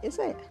 What is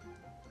it?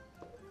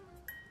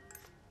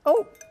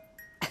 Oh!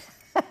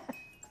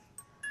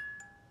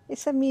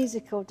 It's a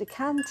musical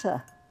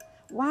decanter.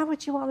 Why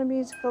would you want a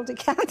musical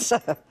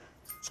decanter?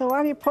 So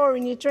while you're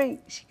pouring your drink,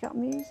 she got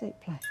music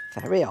playing.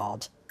 Very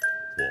odd.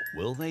 What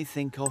will they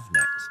think of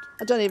next?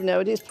 I don't even know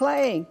what he's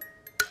playing.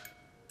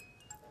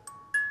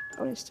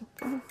 Oh, it's still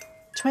playing.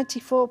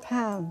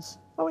 £24.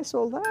 Oh, it's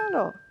all there,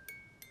 look.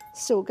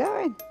 Still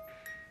going.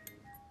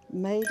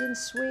 Made in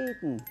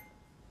Sweden.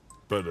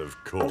 But of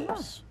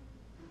course.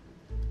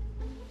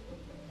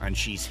 And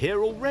she's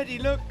here already,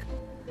 look.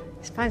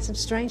 Let's find some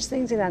strange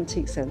things in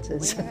antique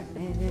centres.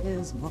 Where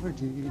is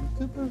Margie?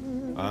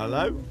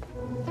 Hello?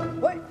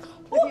 What?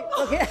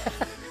 Look at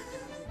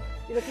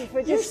you're looking for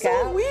a You're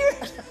discount? so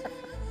weird.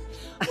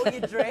 What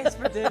you dressed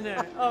for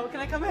dinner? Oh, can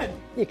I come in?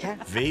 You can.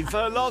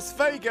 Viva Las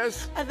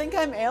Vegas! I think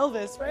I'm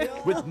Elvis, right?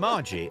 With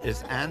Margie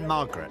as Anne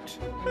Margaret.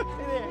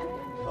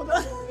 Hold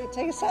on. You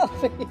take a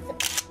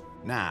selfie.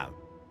 Now,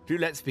 do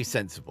let's be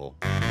sensible.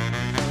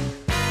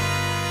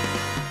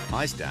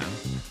 Eyes down.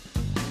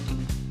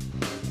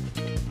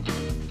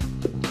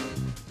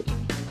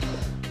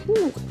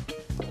 Ooh.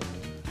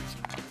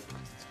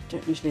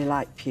 Don't usually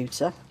like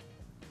pewter,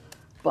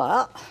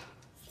 but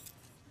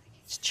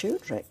it's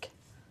Tudrick,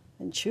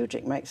 and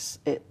Tudrick makes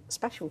it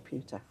special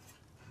pewter.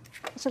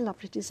 It's a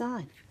lovely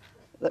design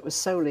that was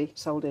solely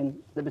sold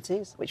in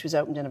Liberties, which was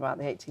opened in about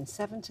the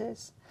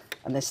 1870s,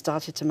 and they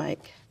started to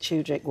make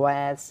Tudrick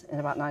wares in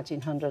about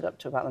 1900 up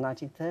to about the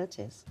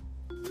 1930s.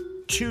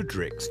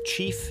 Tudrick's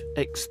chief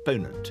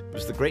exponent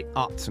was the great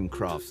arts and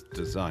crafts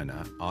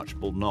designer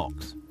Archibald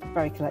Knox.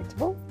 Very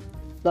collectible,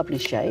 lovely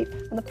shape,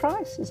 and the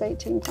price is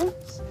 £18.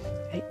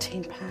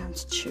 £18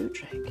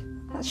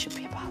 Tudrick. That should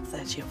be about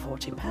 £30 or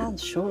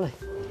 £40, surely.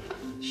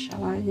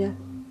 Shall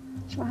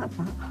I have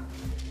that?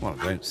 Well,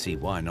 I don't see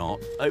why not.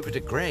 Over to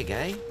Greg,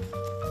 eh?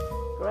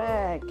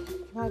 Greg,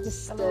 can I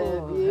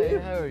disturb you?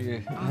 How are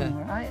you? I'm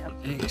all right.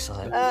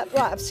 Excellent. Right,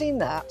 I've seen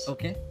that.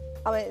 Okay.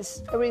 I mean,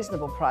 it's a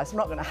reasonable price. I'm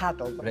not going to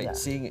haggle. But Right, yeah.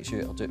 seeing it's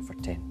you, I'll do it for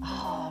 10.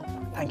 Oh,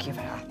 thank you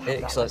very much.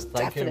 Excellent,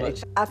 thank you very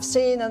much. I've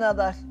seen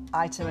another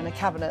item in a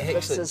cabinet that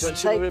Excellent. says Do you want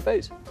to show me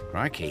whereabouts?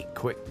 Crikey,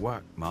 quick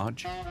work,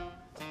 Marge.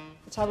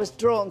 But I was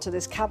drawn to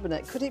this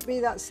cabinet. Could it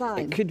be that sign?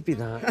 It could be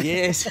that,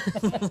 yes.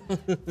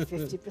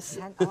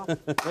 50% off.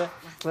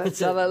 Let's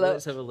have a look.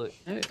 Let's have a look.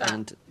 And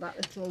That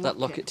little that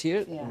locket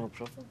here, Yeah. no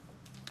problem.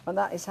 And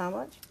that is how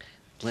much?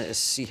 Let us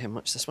see how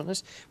much this one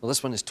is. Well,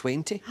 this one is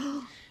 20.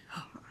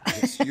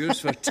 It's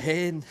yours for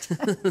 10.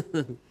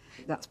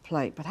 That's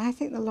plate, but I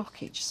think the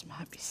locket just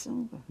might be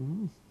silver.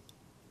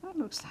 That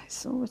looks like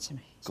silver to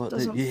me. It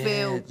doesn't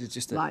feel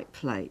just like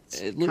plate.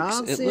 It looks.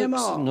 Can't see them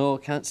all. No,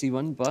 can't see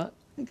one, but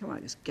I think I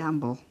might just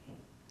gamble.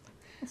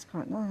 That's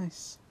quite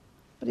nice.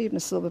 But even a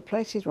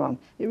silver-plated one.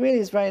 It really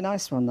is a very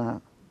nice one,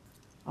 that.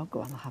 Oh,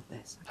 go on, I'll have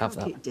this. I Have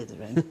can't that. keep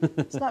dithering.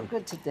 It's not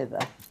good to dither.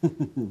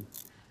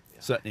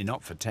 Certainly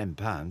not for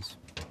 £10.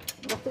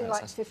 Nothing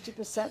like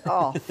 50%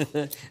 off.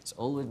 it's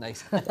always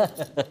nice.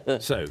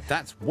 So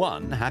that's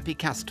one happy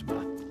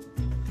customer.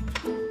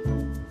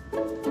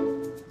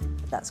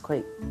 That's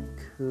quite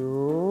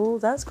cool.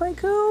 That's quite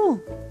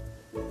cool.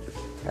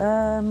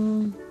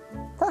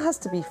 That has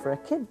to be for a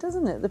kid,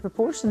 doesn't it? The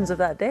proportions of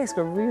that desk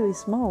are really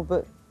small,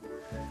 but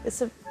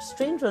it's a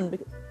strange one.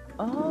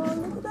 Oh,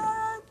 look at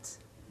that.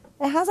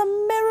 It has a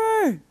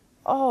mirror.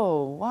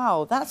 Oh,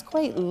 wow, that's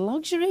quite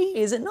luxury,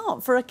 is it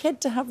not? For a kid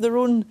to have their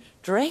own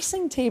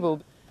dressing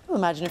table. Well,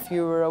 imagine if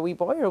you were a wee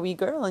boy or a wee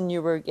girl and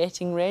you were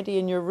getting ready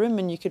in your room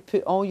and you could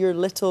put all your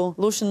little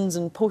lotions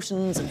and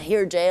potions and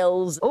hair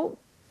gels. Oh,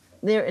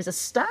 there is a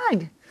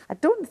stag. I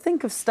don't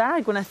think of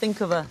stag when I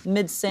think of a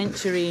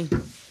mid-century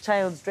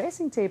child's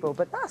dressing table,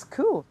 but that's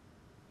cool.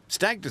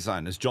 Stag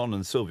designers John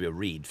and Sylvia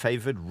Reed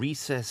favoured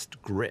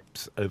recessed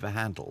grips over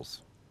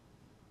handles.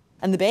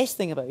 And the best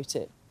thing about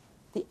it,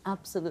 the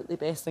absolutely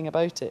best thing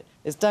about it,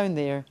 is down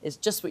there is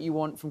just what you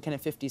want from kind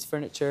of 50s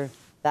furniture,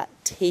 that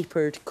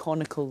tapered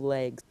conical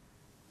legs.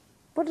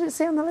 What did it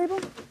say on the label?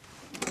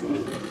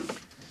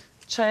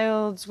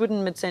 Child's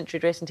wooden mid-century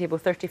dressing table,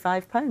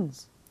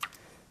 £35.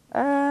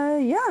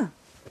 Yeah.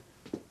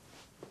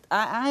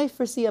 I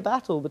foresee a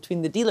battle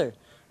between the dealer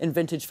in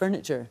vintage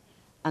furniture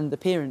and the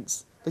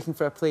parents looking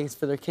for a place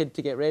for their kid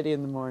to get ready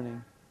in the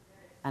morning.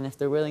 And if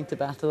they're willing to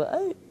battle it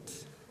out,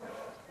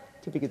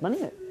 could be good money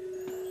in it.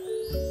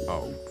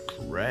 Oh,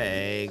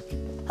 Greg.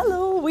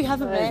 Hello, we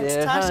haven't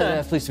met. Hi Tasha.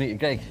 there. Pleased to meet you,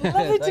 Greg.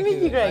 Lovely to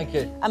meet you, Greg.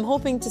 Thank you. I'm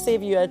hoping to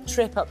save you a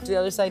trip up to the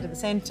other side of the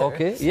centre.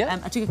 Okay, yeah.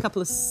 I took a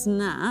couple of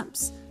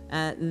snaps.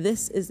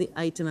 This is the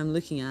item I'm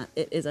looking at.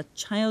 It is a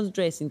child's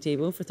dressing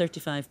table for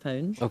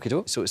 £35. Okay,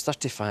 so it's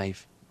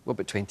 35. What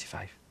about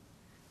 25?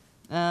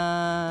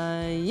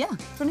 Yeah,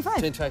 25.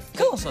 25.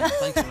 Cool. Excellent.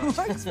 Thank you very much.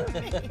 Works for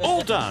me.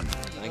 All done.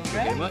 Thank you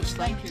very much.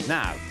 Thank you.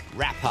 Now,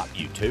 wrap up,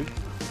 you two.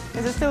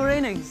 Is it still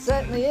raining?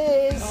 Certainly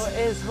is. Oh, it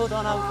is. Hold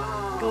on,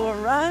 I'll go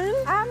around.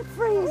 I'm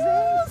freezing.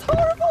 Oh, it's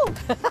horrible.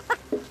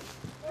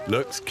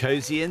 Looks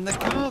cosy in the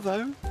car,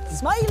 though.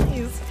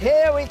 Smileys.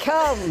 Here we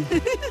come.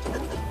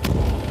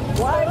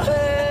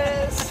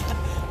 Wipers.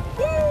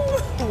 Woo!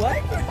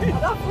 Wipers. And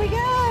off we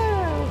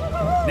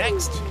go.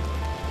 Next,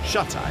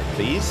 shut-eye,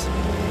 please.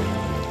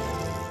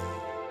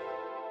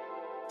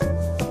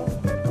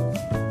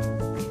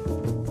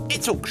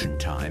 It's auction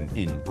time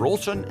in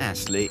Broughton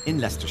Astley in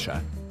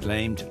Leicestershire,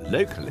 claimed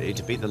locally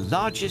to be the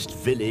largest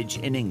village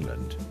in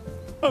England.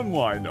 And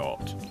why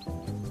not?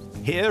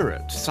 Here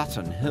at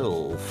Sutton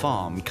Hill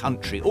Farm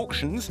Country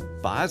Auctions,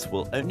 buyers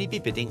will only be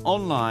bidding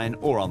online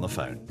or on the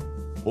phone.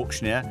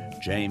 Auctioneer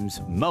James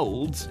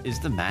Moulds is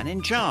the man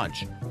in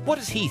charge. What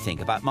does he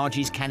think about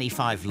Margie's canny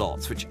 5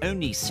 lots, which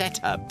only set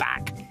her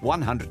back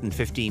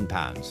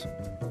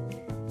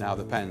 £115? Now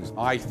the pens,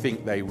 I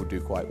think they would do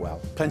quite well.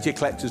 Plenty of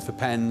collectors for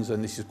pens,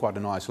 and this is quite a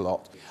nice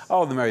lot.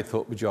 Oh, the Mary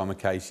Thorpe pyjama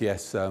case,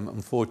 yes.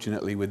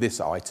 Unfortunately, with this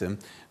item,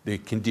 the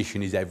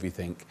condition is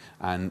everything,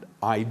 and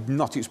I'm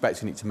not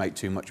expecting it to make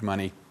too much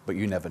money, but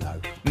you never know.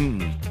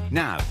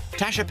 Now,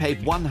 Tasha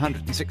paid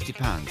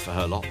 £160 for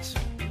her lots.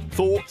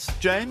 Thoughts,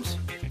 James?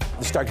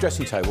 The stag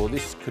dressing table,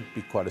 this could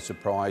be quite a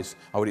surprise.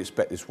 I would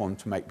expect this one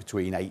to make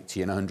between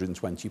 £80 and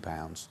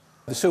 £120.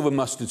 The silver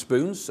mustard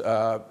spoons,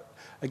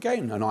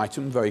 again, an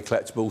item, very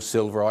collectible.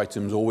 Silver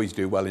items always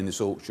do well in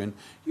this auction.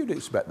 You'd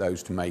expect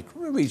those to make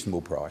a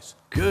reasonable price.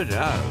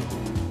 Good-o.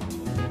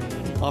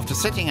 After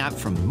setting out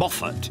from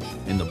Moffat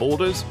in the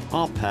Borders,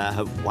 our pair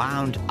have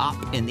wound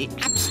up in the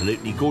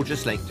absolutely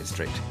gorgeous Lake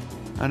District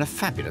and a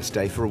fabulous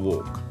day for a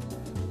walk.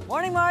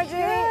 Morning, Margie.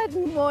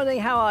 Good morning,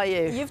 how are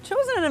you? You've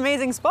chosen an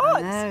amazing spot.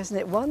 I know, isn't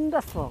it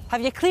wonderful?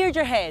 Have you cleared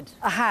your head?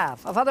 I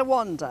have. I've had a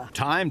wander.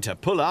 Time to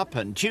pull up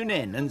and tune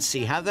in and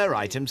see how their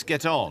items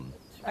get on.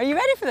 Are you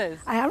ready for this?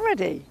 I am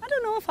ready. I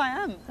don't know if I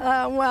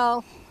am.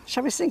 Well,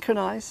 shall we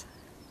synchronise?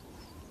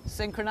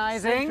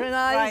 Synchronising.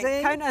 Synchronising.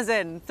 Right, count us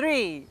in.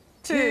 3,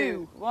 2,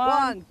 2, 1,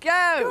 1,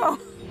 go!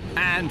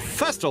 And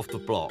first off the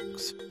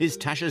blocks is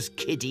Tasha's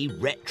kiddie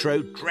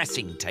retro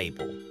dressing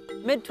table.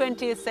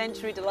 Mid-20th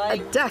century A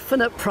delight.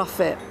 definite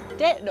profit.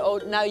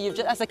 Now you've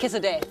just, that's a kiss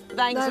of death.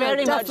 Thanks No,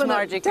 very much, definite-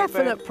 Margie Cooper.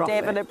 definite profit.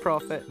 Definite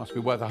profit. Must be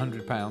worth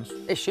 £100.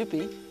 It should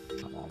be.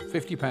 Come on,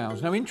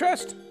 £50. No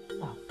interest?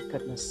 Oh, for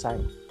goodness sake.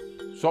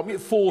 Stop me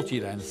at 40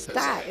 then.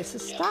 Stag, it's a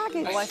stag,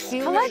 it's Oh, I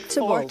feel like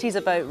collectible. 40's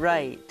about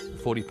right.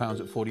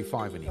 £40 at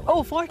 45 anyway.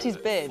 Oh, 40's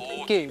bid.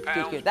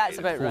 Good. That's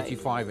about right.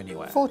 45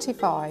 anyway.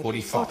 45.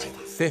 45.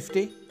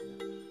 50?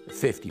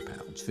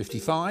 £50.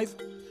 55?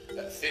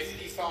 At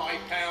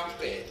 £55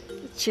 bid.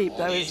 Cheap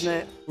though, isn't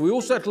it? We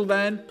all settled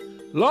then.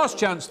 Last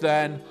chance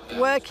then.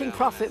 Working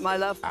profit, my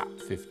love. At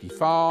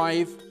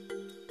 55.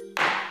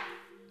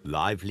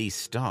 Lively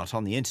start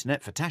on the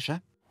internet for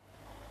Tasha.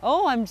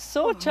 Oh, I'm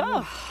so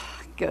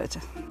chuffed. Good.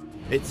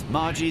 It's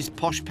Margie's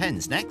posh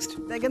pens next.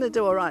 They're going to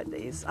do all right,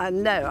 these. I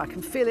know. I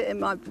can feel it in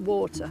my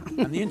water.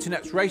 And the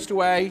internet's raced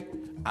away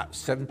at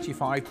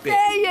 75 bits.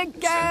 There you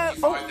go.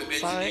 75 the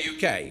bits in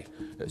the UK.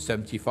 At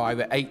 75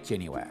 at 80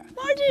 anywhere.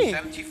 Margie!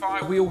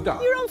 75, we all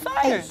done. You're on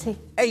fire.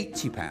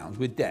 80 pounds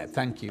with Deb,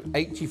 thank you.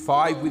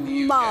 85 with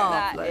the UK.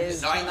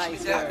 Marvellous. That is 90 nice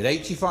with Deb. work. At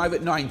 85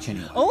 at 90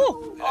 anywhere.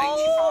 Oh!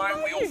 At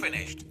 85, we all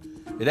finished.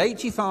 At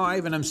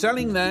 85, and I'm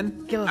selling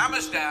then. Good.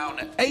 Hammers down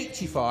at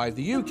 85,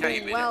 the UK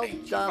bid Well at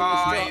 85. done,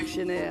 Mr.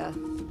 Auctioneer.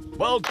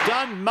 Well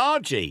done,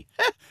 Margie.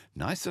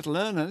 Nice little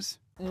earners.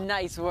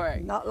 Nice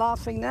work. Not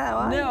laughing now,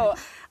 are No.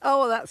 you?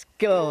 Oh, that's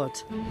good.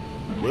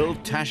 Will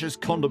Tasha's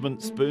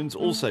condiment spoons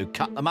also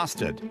cut the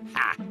mustard?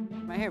 Ha!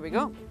 Right, here we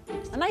go.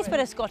 A nice bit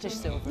of Scottish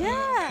silver.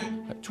 Yeah.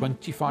 At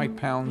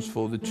 £25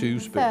 for the 2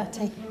 spoons.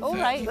 30. All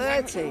right.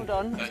 30. Hold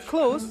on.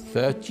 Close.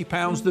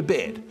 £30 the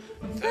bid.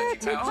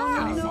 £30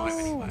 pounds. at 35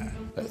 anywhere.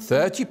 At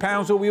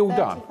 £30, are we all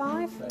done?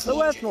 35. They're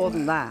worth more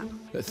than that.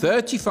 At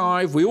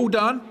 35, we all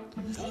done?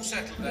 All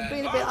settled there.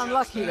 Been a bit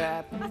unlucky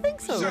there. I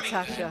think so.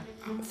 Natasha.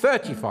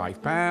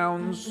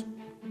 £35.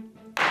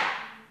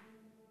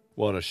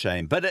 What a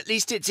shame. But at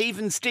least it's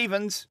even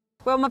Stevens.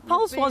 Well, my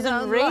pulse Been wasn't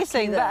unlucky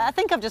racing, but there. I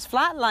think I've just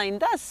flatlined.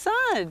 That's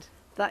sad.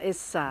 That is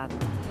sad.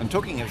 And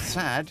talking of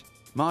sad,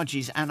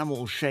 Margie's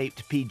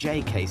animal-shaped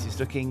PJ case is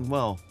looking,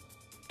 well,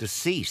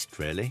 deceased,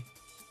 really.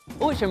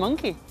 Oh, it's your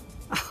monkey.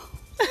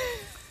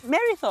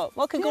 Mary thought,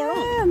 what could go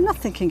wrong? Yeah,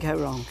 nothing can go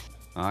wrong.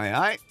 Aye,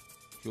 aye.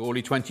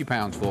 Surely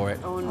 £20 for it.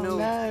 Oh, no.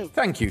 No.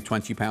 Thank you,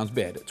 £20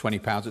 bid. At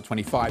 £20 at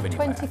 25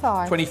 anywhere.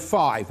 25.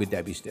 25 with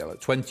Debbie still.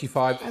 At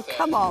 25. Oh,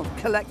 come on,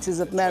 collectors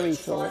of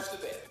Merrythorpe.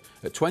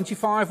 At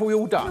 25, are we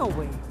all done? No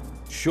way.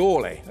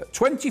 Surely. At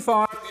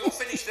 25, we all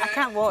finished there. I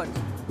can't watch.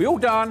 We all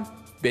done.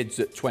 Bids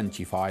at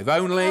 25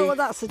 only. Oh, well,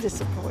 that's a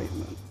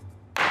disappointment.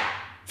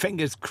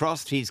 Fingers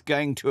crossed he's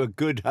going to a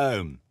good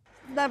home.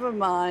 Never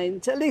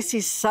mind. At least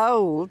he's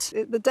sold.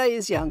 The day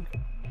is young.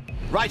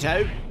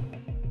 Righto.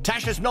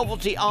 Tasha's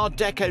novelty Art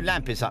Deco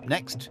lamp is up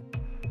next.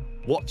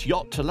 What's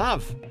yacht to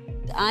love?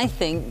 I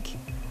think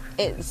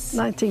it's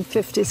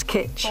 1950s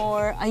kitsch.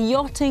 for a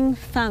yachting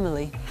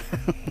family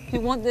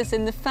who want this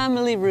in the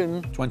family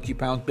room.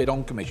 £20 bid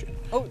on commission.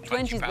 Oh,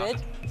 20's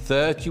bid.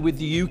 30 with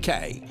the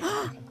UK.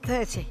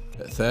 30.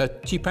 At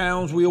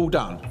 £30, we all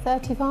done.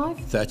 35.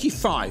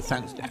 35,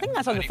 thanks, Dan. I think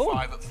that's on the phone.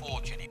 35 at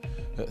 40.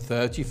 At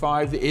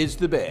 35 is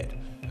the bid.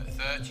 At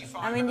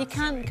 35. I mean, you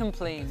can't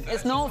complain.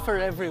 It's not for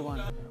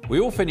everyone. We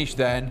all finished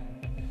then.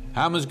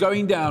 Hammer's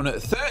going down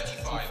at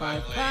 35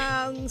 only.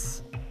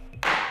 Pounds.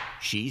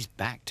 She's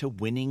back to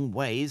winning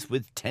ways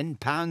with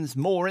 £10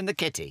 more in the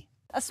kitty.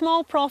 A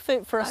small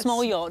profit for a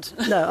small yacht.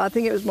 No, I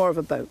think it was more of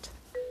a boat.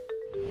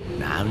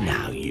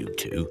 Now, you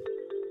two.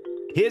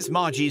 Here's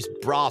Margie's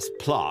brass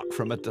plaque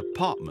from a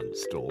department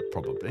store,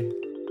 probably.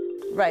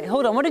 Right,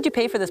 hold on. What did you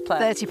pay for this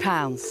plaque?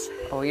 £30.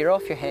 Oh, you're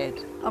off your head.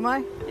 Am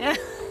I? Yeah.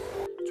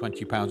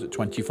 £20 at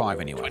 25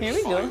 anyway. Here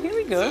we go, here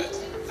we go.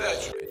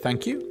 30.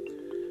 Thank you.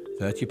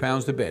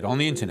 £30 the bid on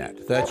the internet.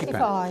 £30.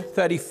 35.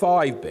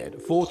 35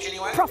 bid. 40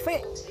 anywhere.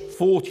 Profit.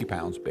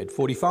 £40 bid.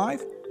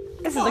 45.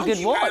 This is a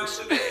good watch.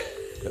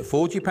 At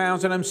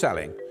 £40 and I'm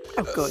selling.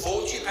 Oh, good.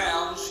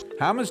 £40.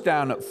 Hammer's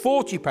down at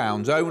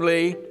 £40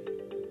 only.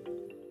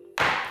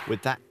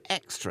 With that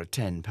extra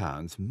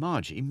 £10,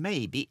 Margie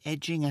may be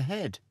edging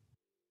ahead.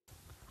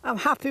 I'm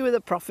happy with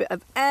a profit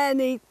of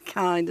any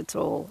kind at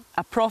all.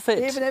 A profit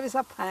Even if it's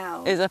a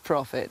pound. is a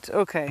profit.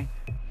 OK.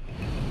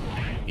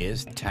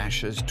 Here's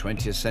Tasha's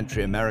 20th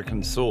century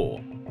American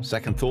saw.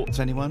 Second thoughts,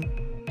 anyone?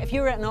 If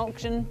you were at an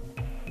auction,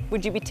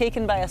 would you be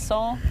taken by a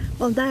saw?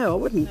 Well, no, I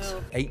wouldn't.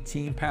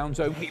 £18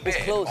 only bid.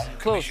 Close,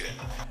 close.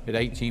 At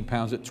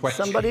 £18 at 20.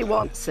 Somebody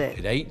wants it.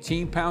 At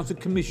 £18 a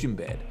commission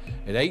bid.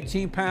 At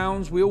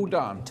 £18, we all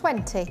done.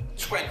 20. 20.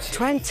 So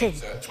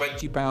at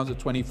 £20 at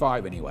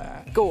 25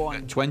 anywhere. Go on.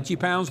 At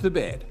 £20 the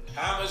bid.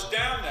 Hammer's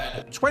down then.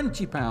 At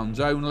 £20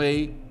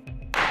 only.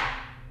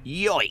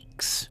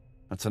 Yoicks!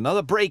 That's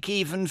another break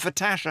even for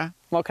Tasha.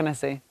 What can I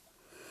say?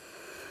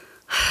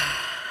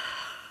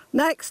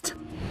 Next.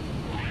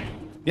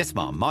 Yes,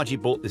 ma'am. Margie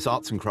bought this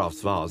arts and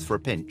crafts vase for a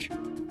pinch.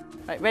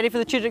 Right, ready for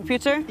the Tudor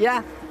pewter?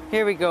 Yeah.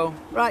 Here we go.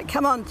 Right,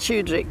 come on,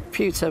 Tudor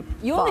pewter.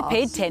 You only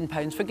vase. paid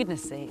 £10, for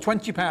goodness sake.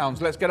 £20,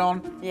 let's get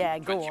on. Yeah,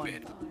 go on.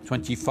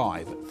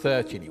 25 at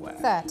 30 anywhere.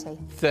 30.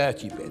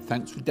 30 bid.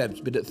 Thanks for Deb's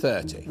bid at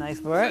 30.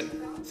 Nice work.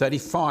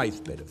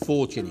 35 bid at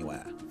 40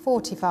 anywhere.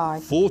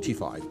 45.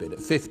 45 bid at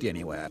 50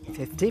 anywhere.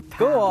 £50.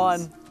 Go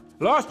on.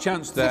 Last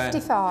chance then.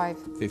 55.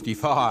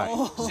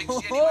 55.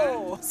 60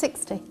 anywhere.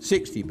 60.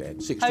 60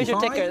 bid. 65. How's your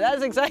ticker?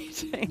 That's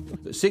exciting.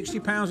 At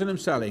 £60 and I'm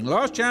selling.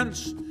 Last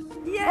chance.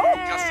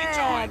 Yeah. Just in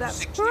time. That's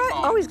 65. great.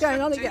 Oh, he's going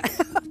on again.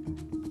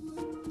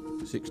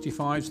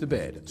 65's the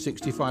bid.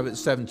 65 at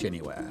 70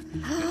 anywhere.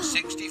 At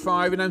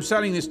 65 and I'm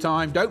selling this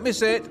time. Don't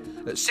miss it.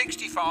 At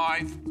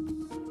 65.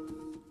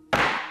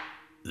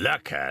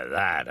 Look at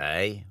that,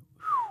 eh?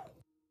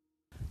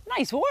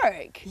 Nice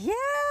work.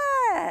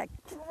 Yeah.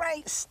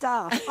 Great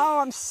stuff. Oh,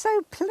 I'm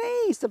so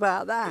pleased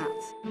about that.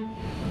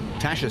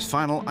 Tasha's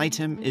final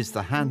item is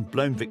the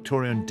hand-blown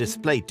Victorian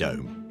display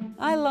dome.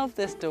 I love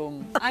this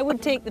dome. I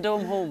would take the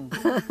dome home,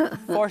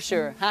 for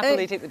sure.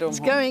 Happily take the dome home. It's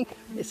going.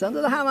 It's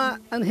under the hammer,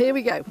 and here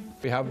we go.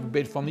 We have a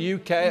bid from the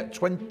UK at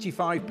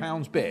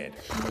 £25 bid.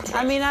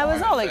 I mean, I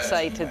was all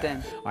excited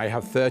then. I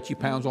have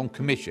 £30 on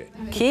commission.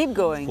 Keep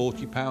going.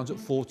 £40 at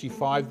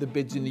 45, the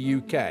bids in the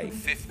UK.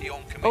 50 on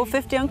commission. Oh,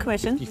 50 on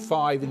commission.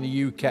 55 in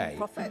the UK.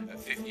 Profit. At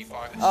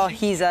 55 Oh,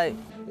 he's out.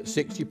 At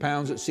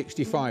 £60 at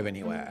 65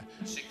 anywhere.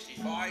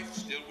 65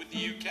 still with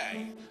the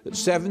UK. At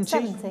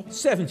 70?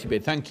 70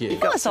 bid, thank you.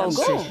 Well, let's all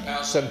go.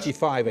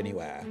 75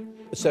 anywhere.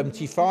 At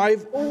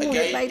 75 Ooh,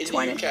 again made in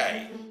 20. the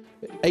UK.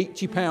 At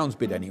 £80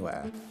 bid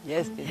anywhere.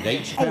 Yes, bid. At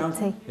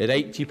 £80. At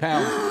 £80.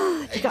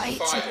 You got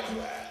 80.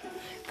 Anywhere.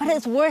 But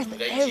it's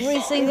worth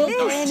every single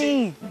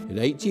penny. At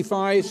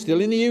 85,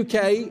 still in the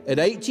UK. At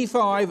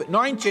 85, at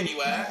 90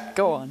 anywhere.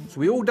 Go on. So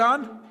we all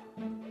done?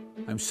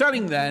 I'm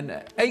selling then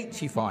at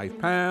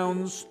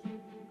 £85.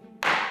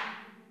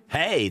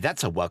 Hey,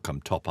 that's a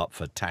welcome top-up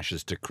for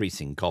Tasha's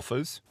decreasing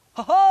coffers.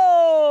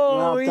 Oh,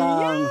 Well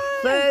done.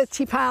 yes.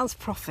 £30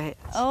 profit.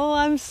 Oh,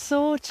 I'm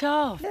so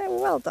chuffed. Yeah,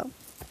 well done.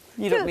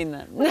 You don't mean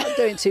that. We're not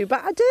doing too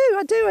bad. I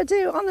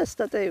do.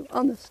 Honest, I do.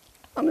 Honest.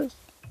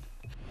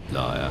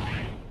 Liar.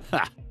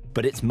 Ha!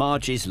 But it's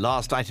Margie's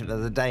last item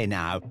of the day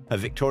now, a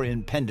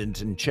Victorian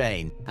pendant and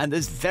chain. And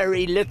there's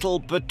very little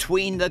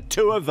between the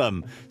two of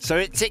them, so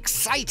it's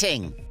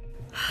exciting.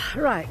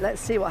 Right, let's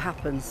see what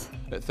happens.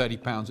 At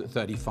 £30 at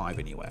 35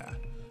 anywhere.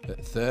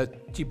 At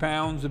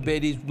 £30 a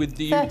bid is with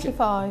the UK.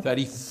 35.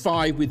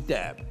 35 with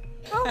Deb.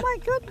 Oh, my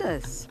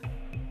goodness.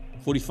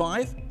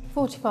 45?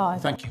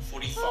 45. Thank you,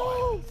 45.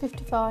 Oh,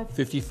 55.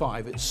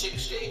 55 at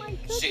 60.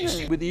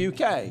 60 with the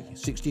UK.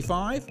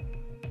 65?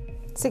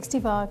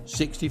 65.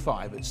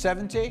 65 at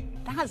 70.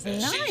 That's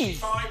nice.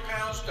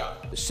 £65 done.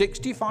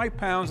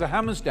 £65 a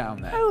hammer's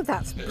down there. Oh,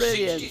 that's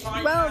brilliant.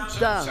 Well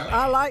done.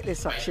 I like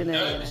this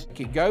auctioneer.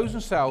 It goes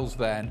and sells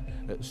then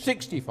at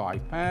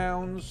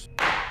 £65.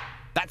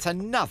 That's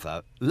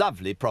another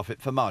lovely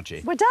profit for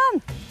Margie. We're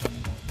done.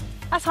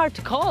 That's hard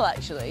to call,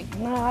 actually.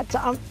 No, I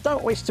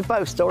don't wish to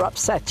boast or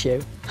upset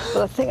you,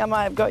 but I think I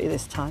might have got you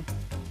this time.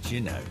 Do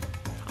you know,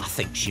 I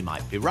think she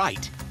might be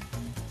right.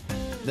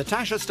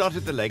 Natasha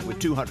started the leg with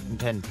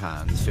 £210,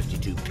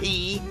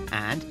 52p,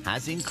 and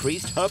has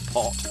increased her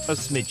pot a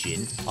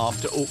smidgen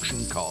after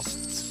auction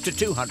costs to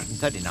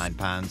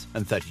 £239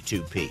 and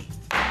 32p.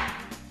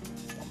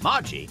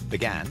 Margie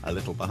began a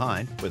little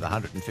behind with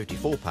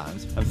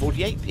 £154 and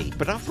 48p,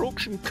 but after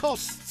auction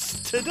costs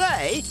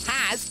today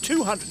has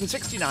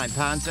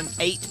 £269 and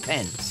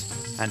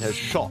 8p and has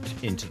shot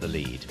into the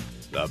lead.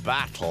 The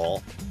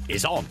battle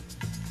is on.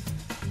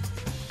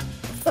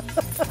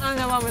 I'm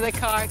the one with the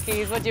car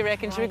keys. What do you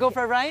reckon? Should we go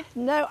for a ride?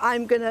 No,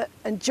 I'm going to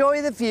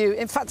enjoy the view.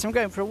 In fact, I'm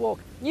going for a walk.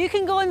 You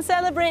can go and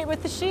celebrate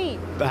with the sheep.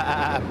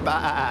 Bah,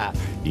 bah.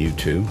 You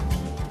two?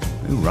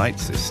 Who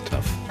writes this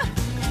stuff?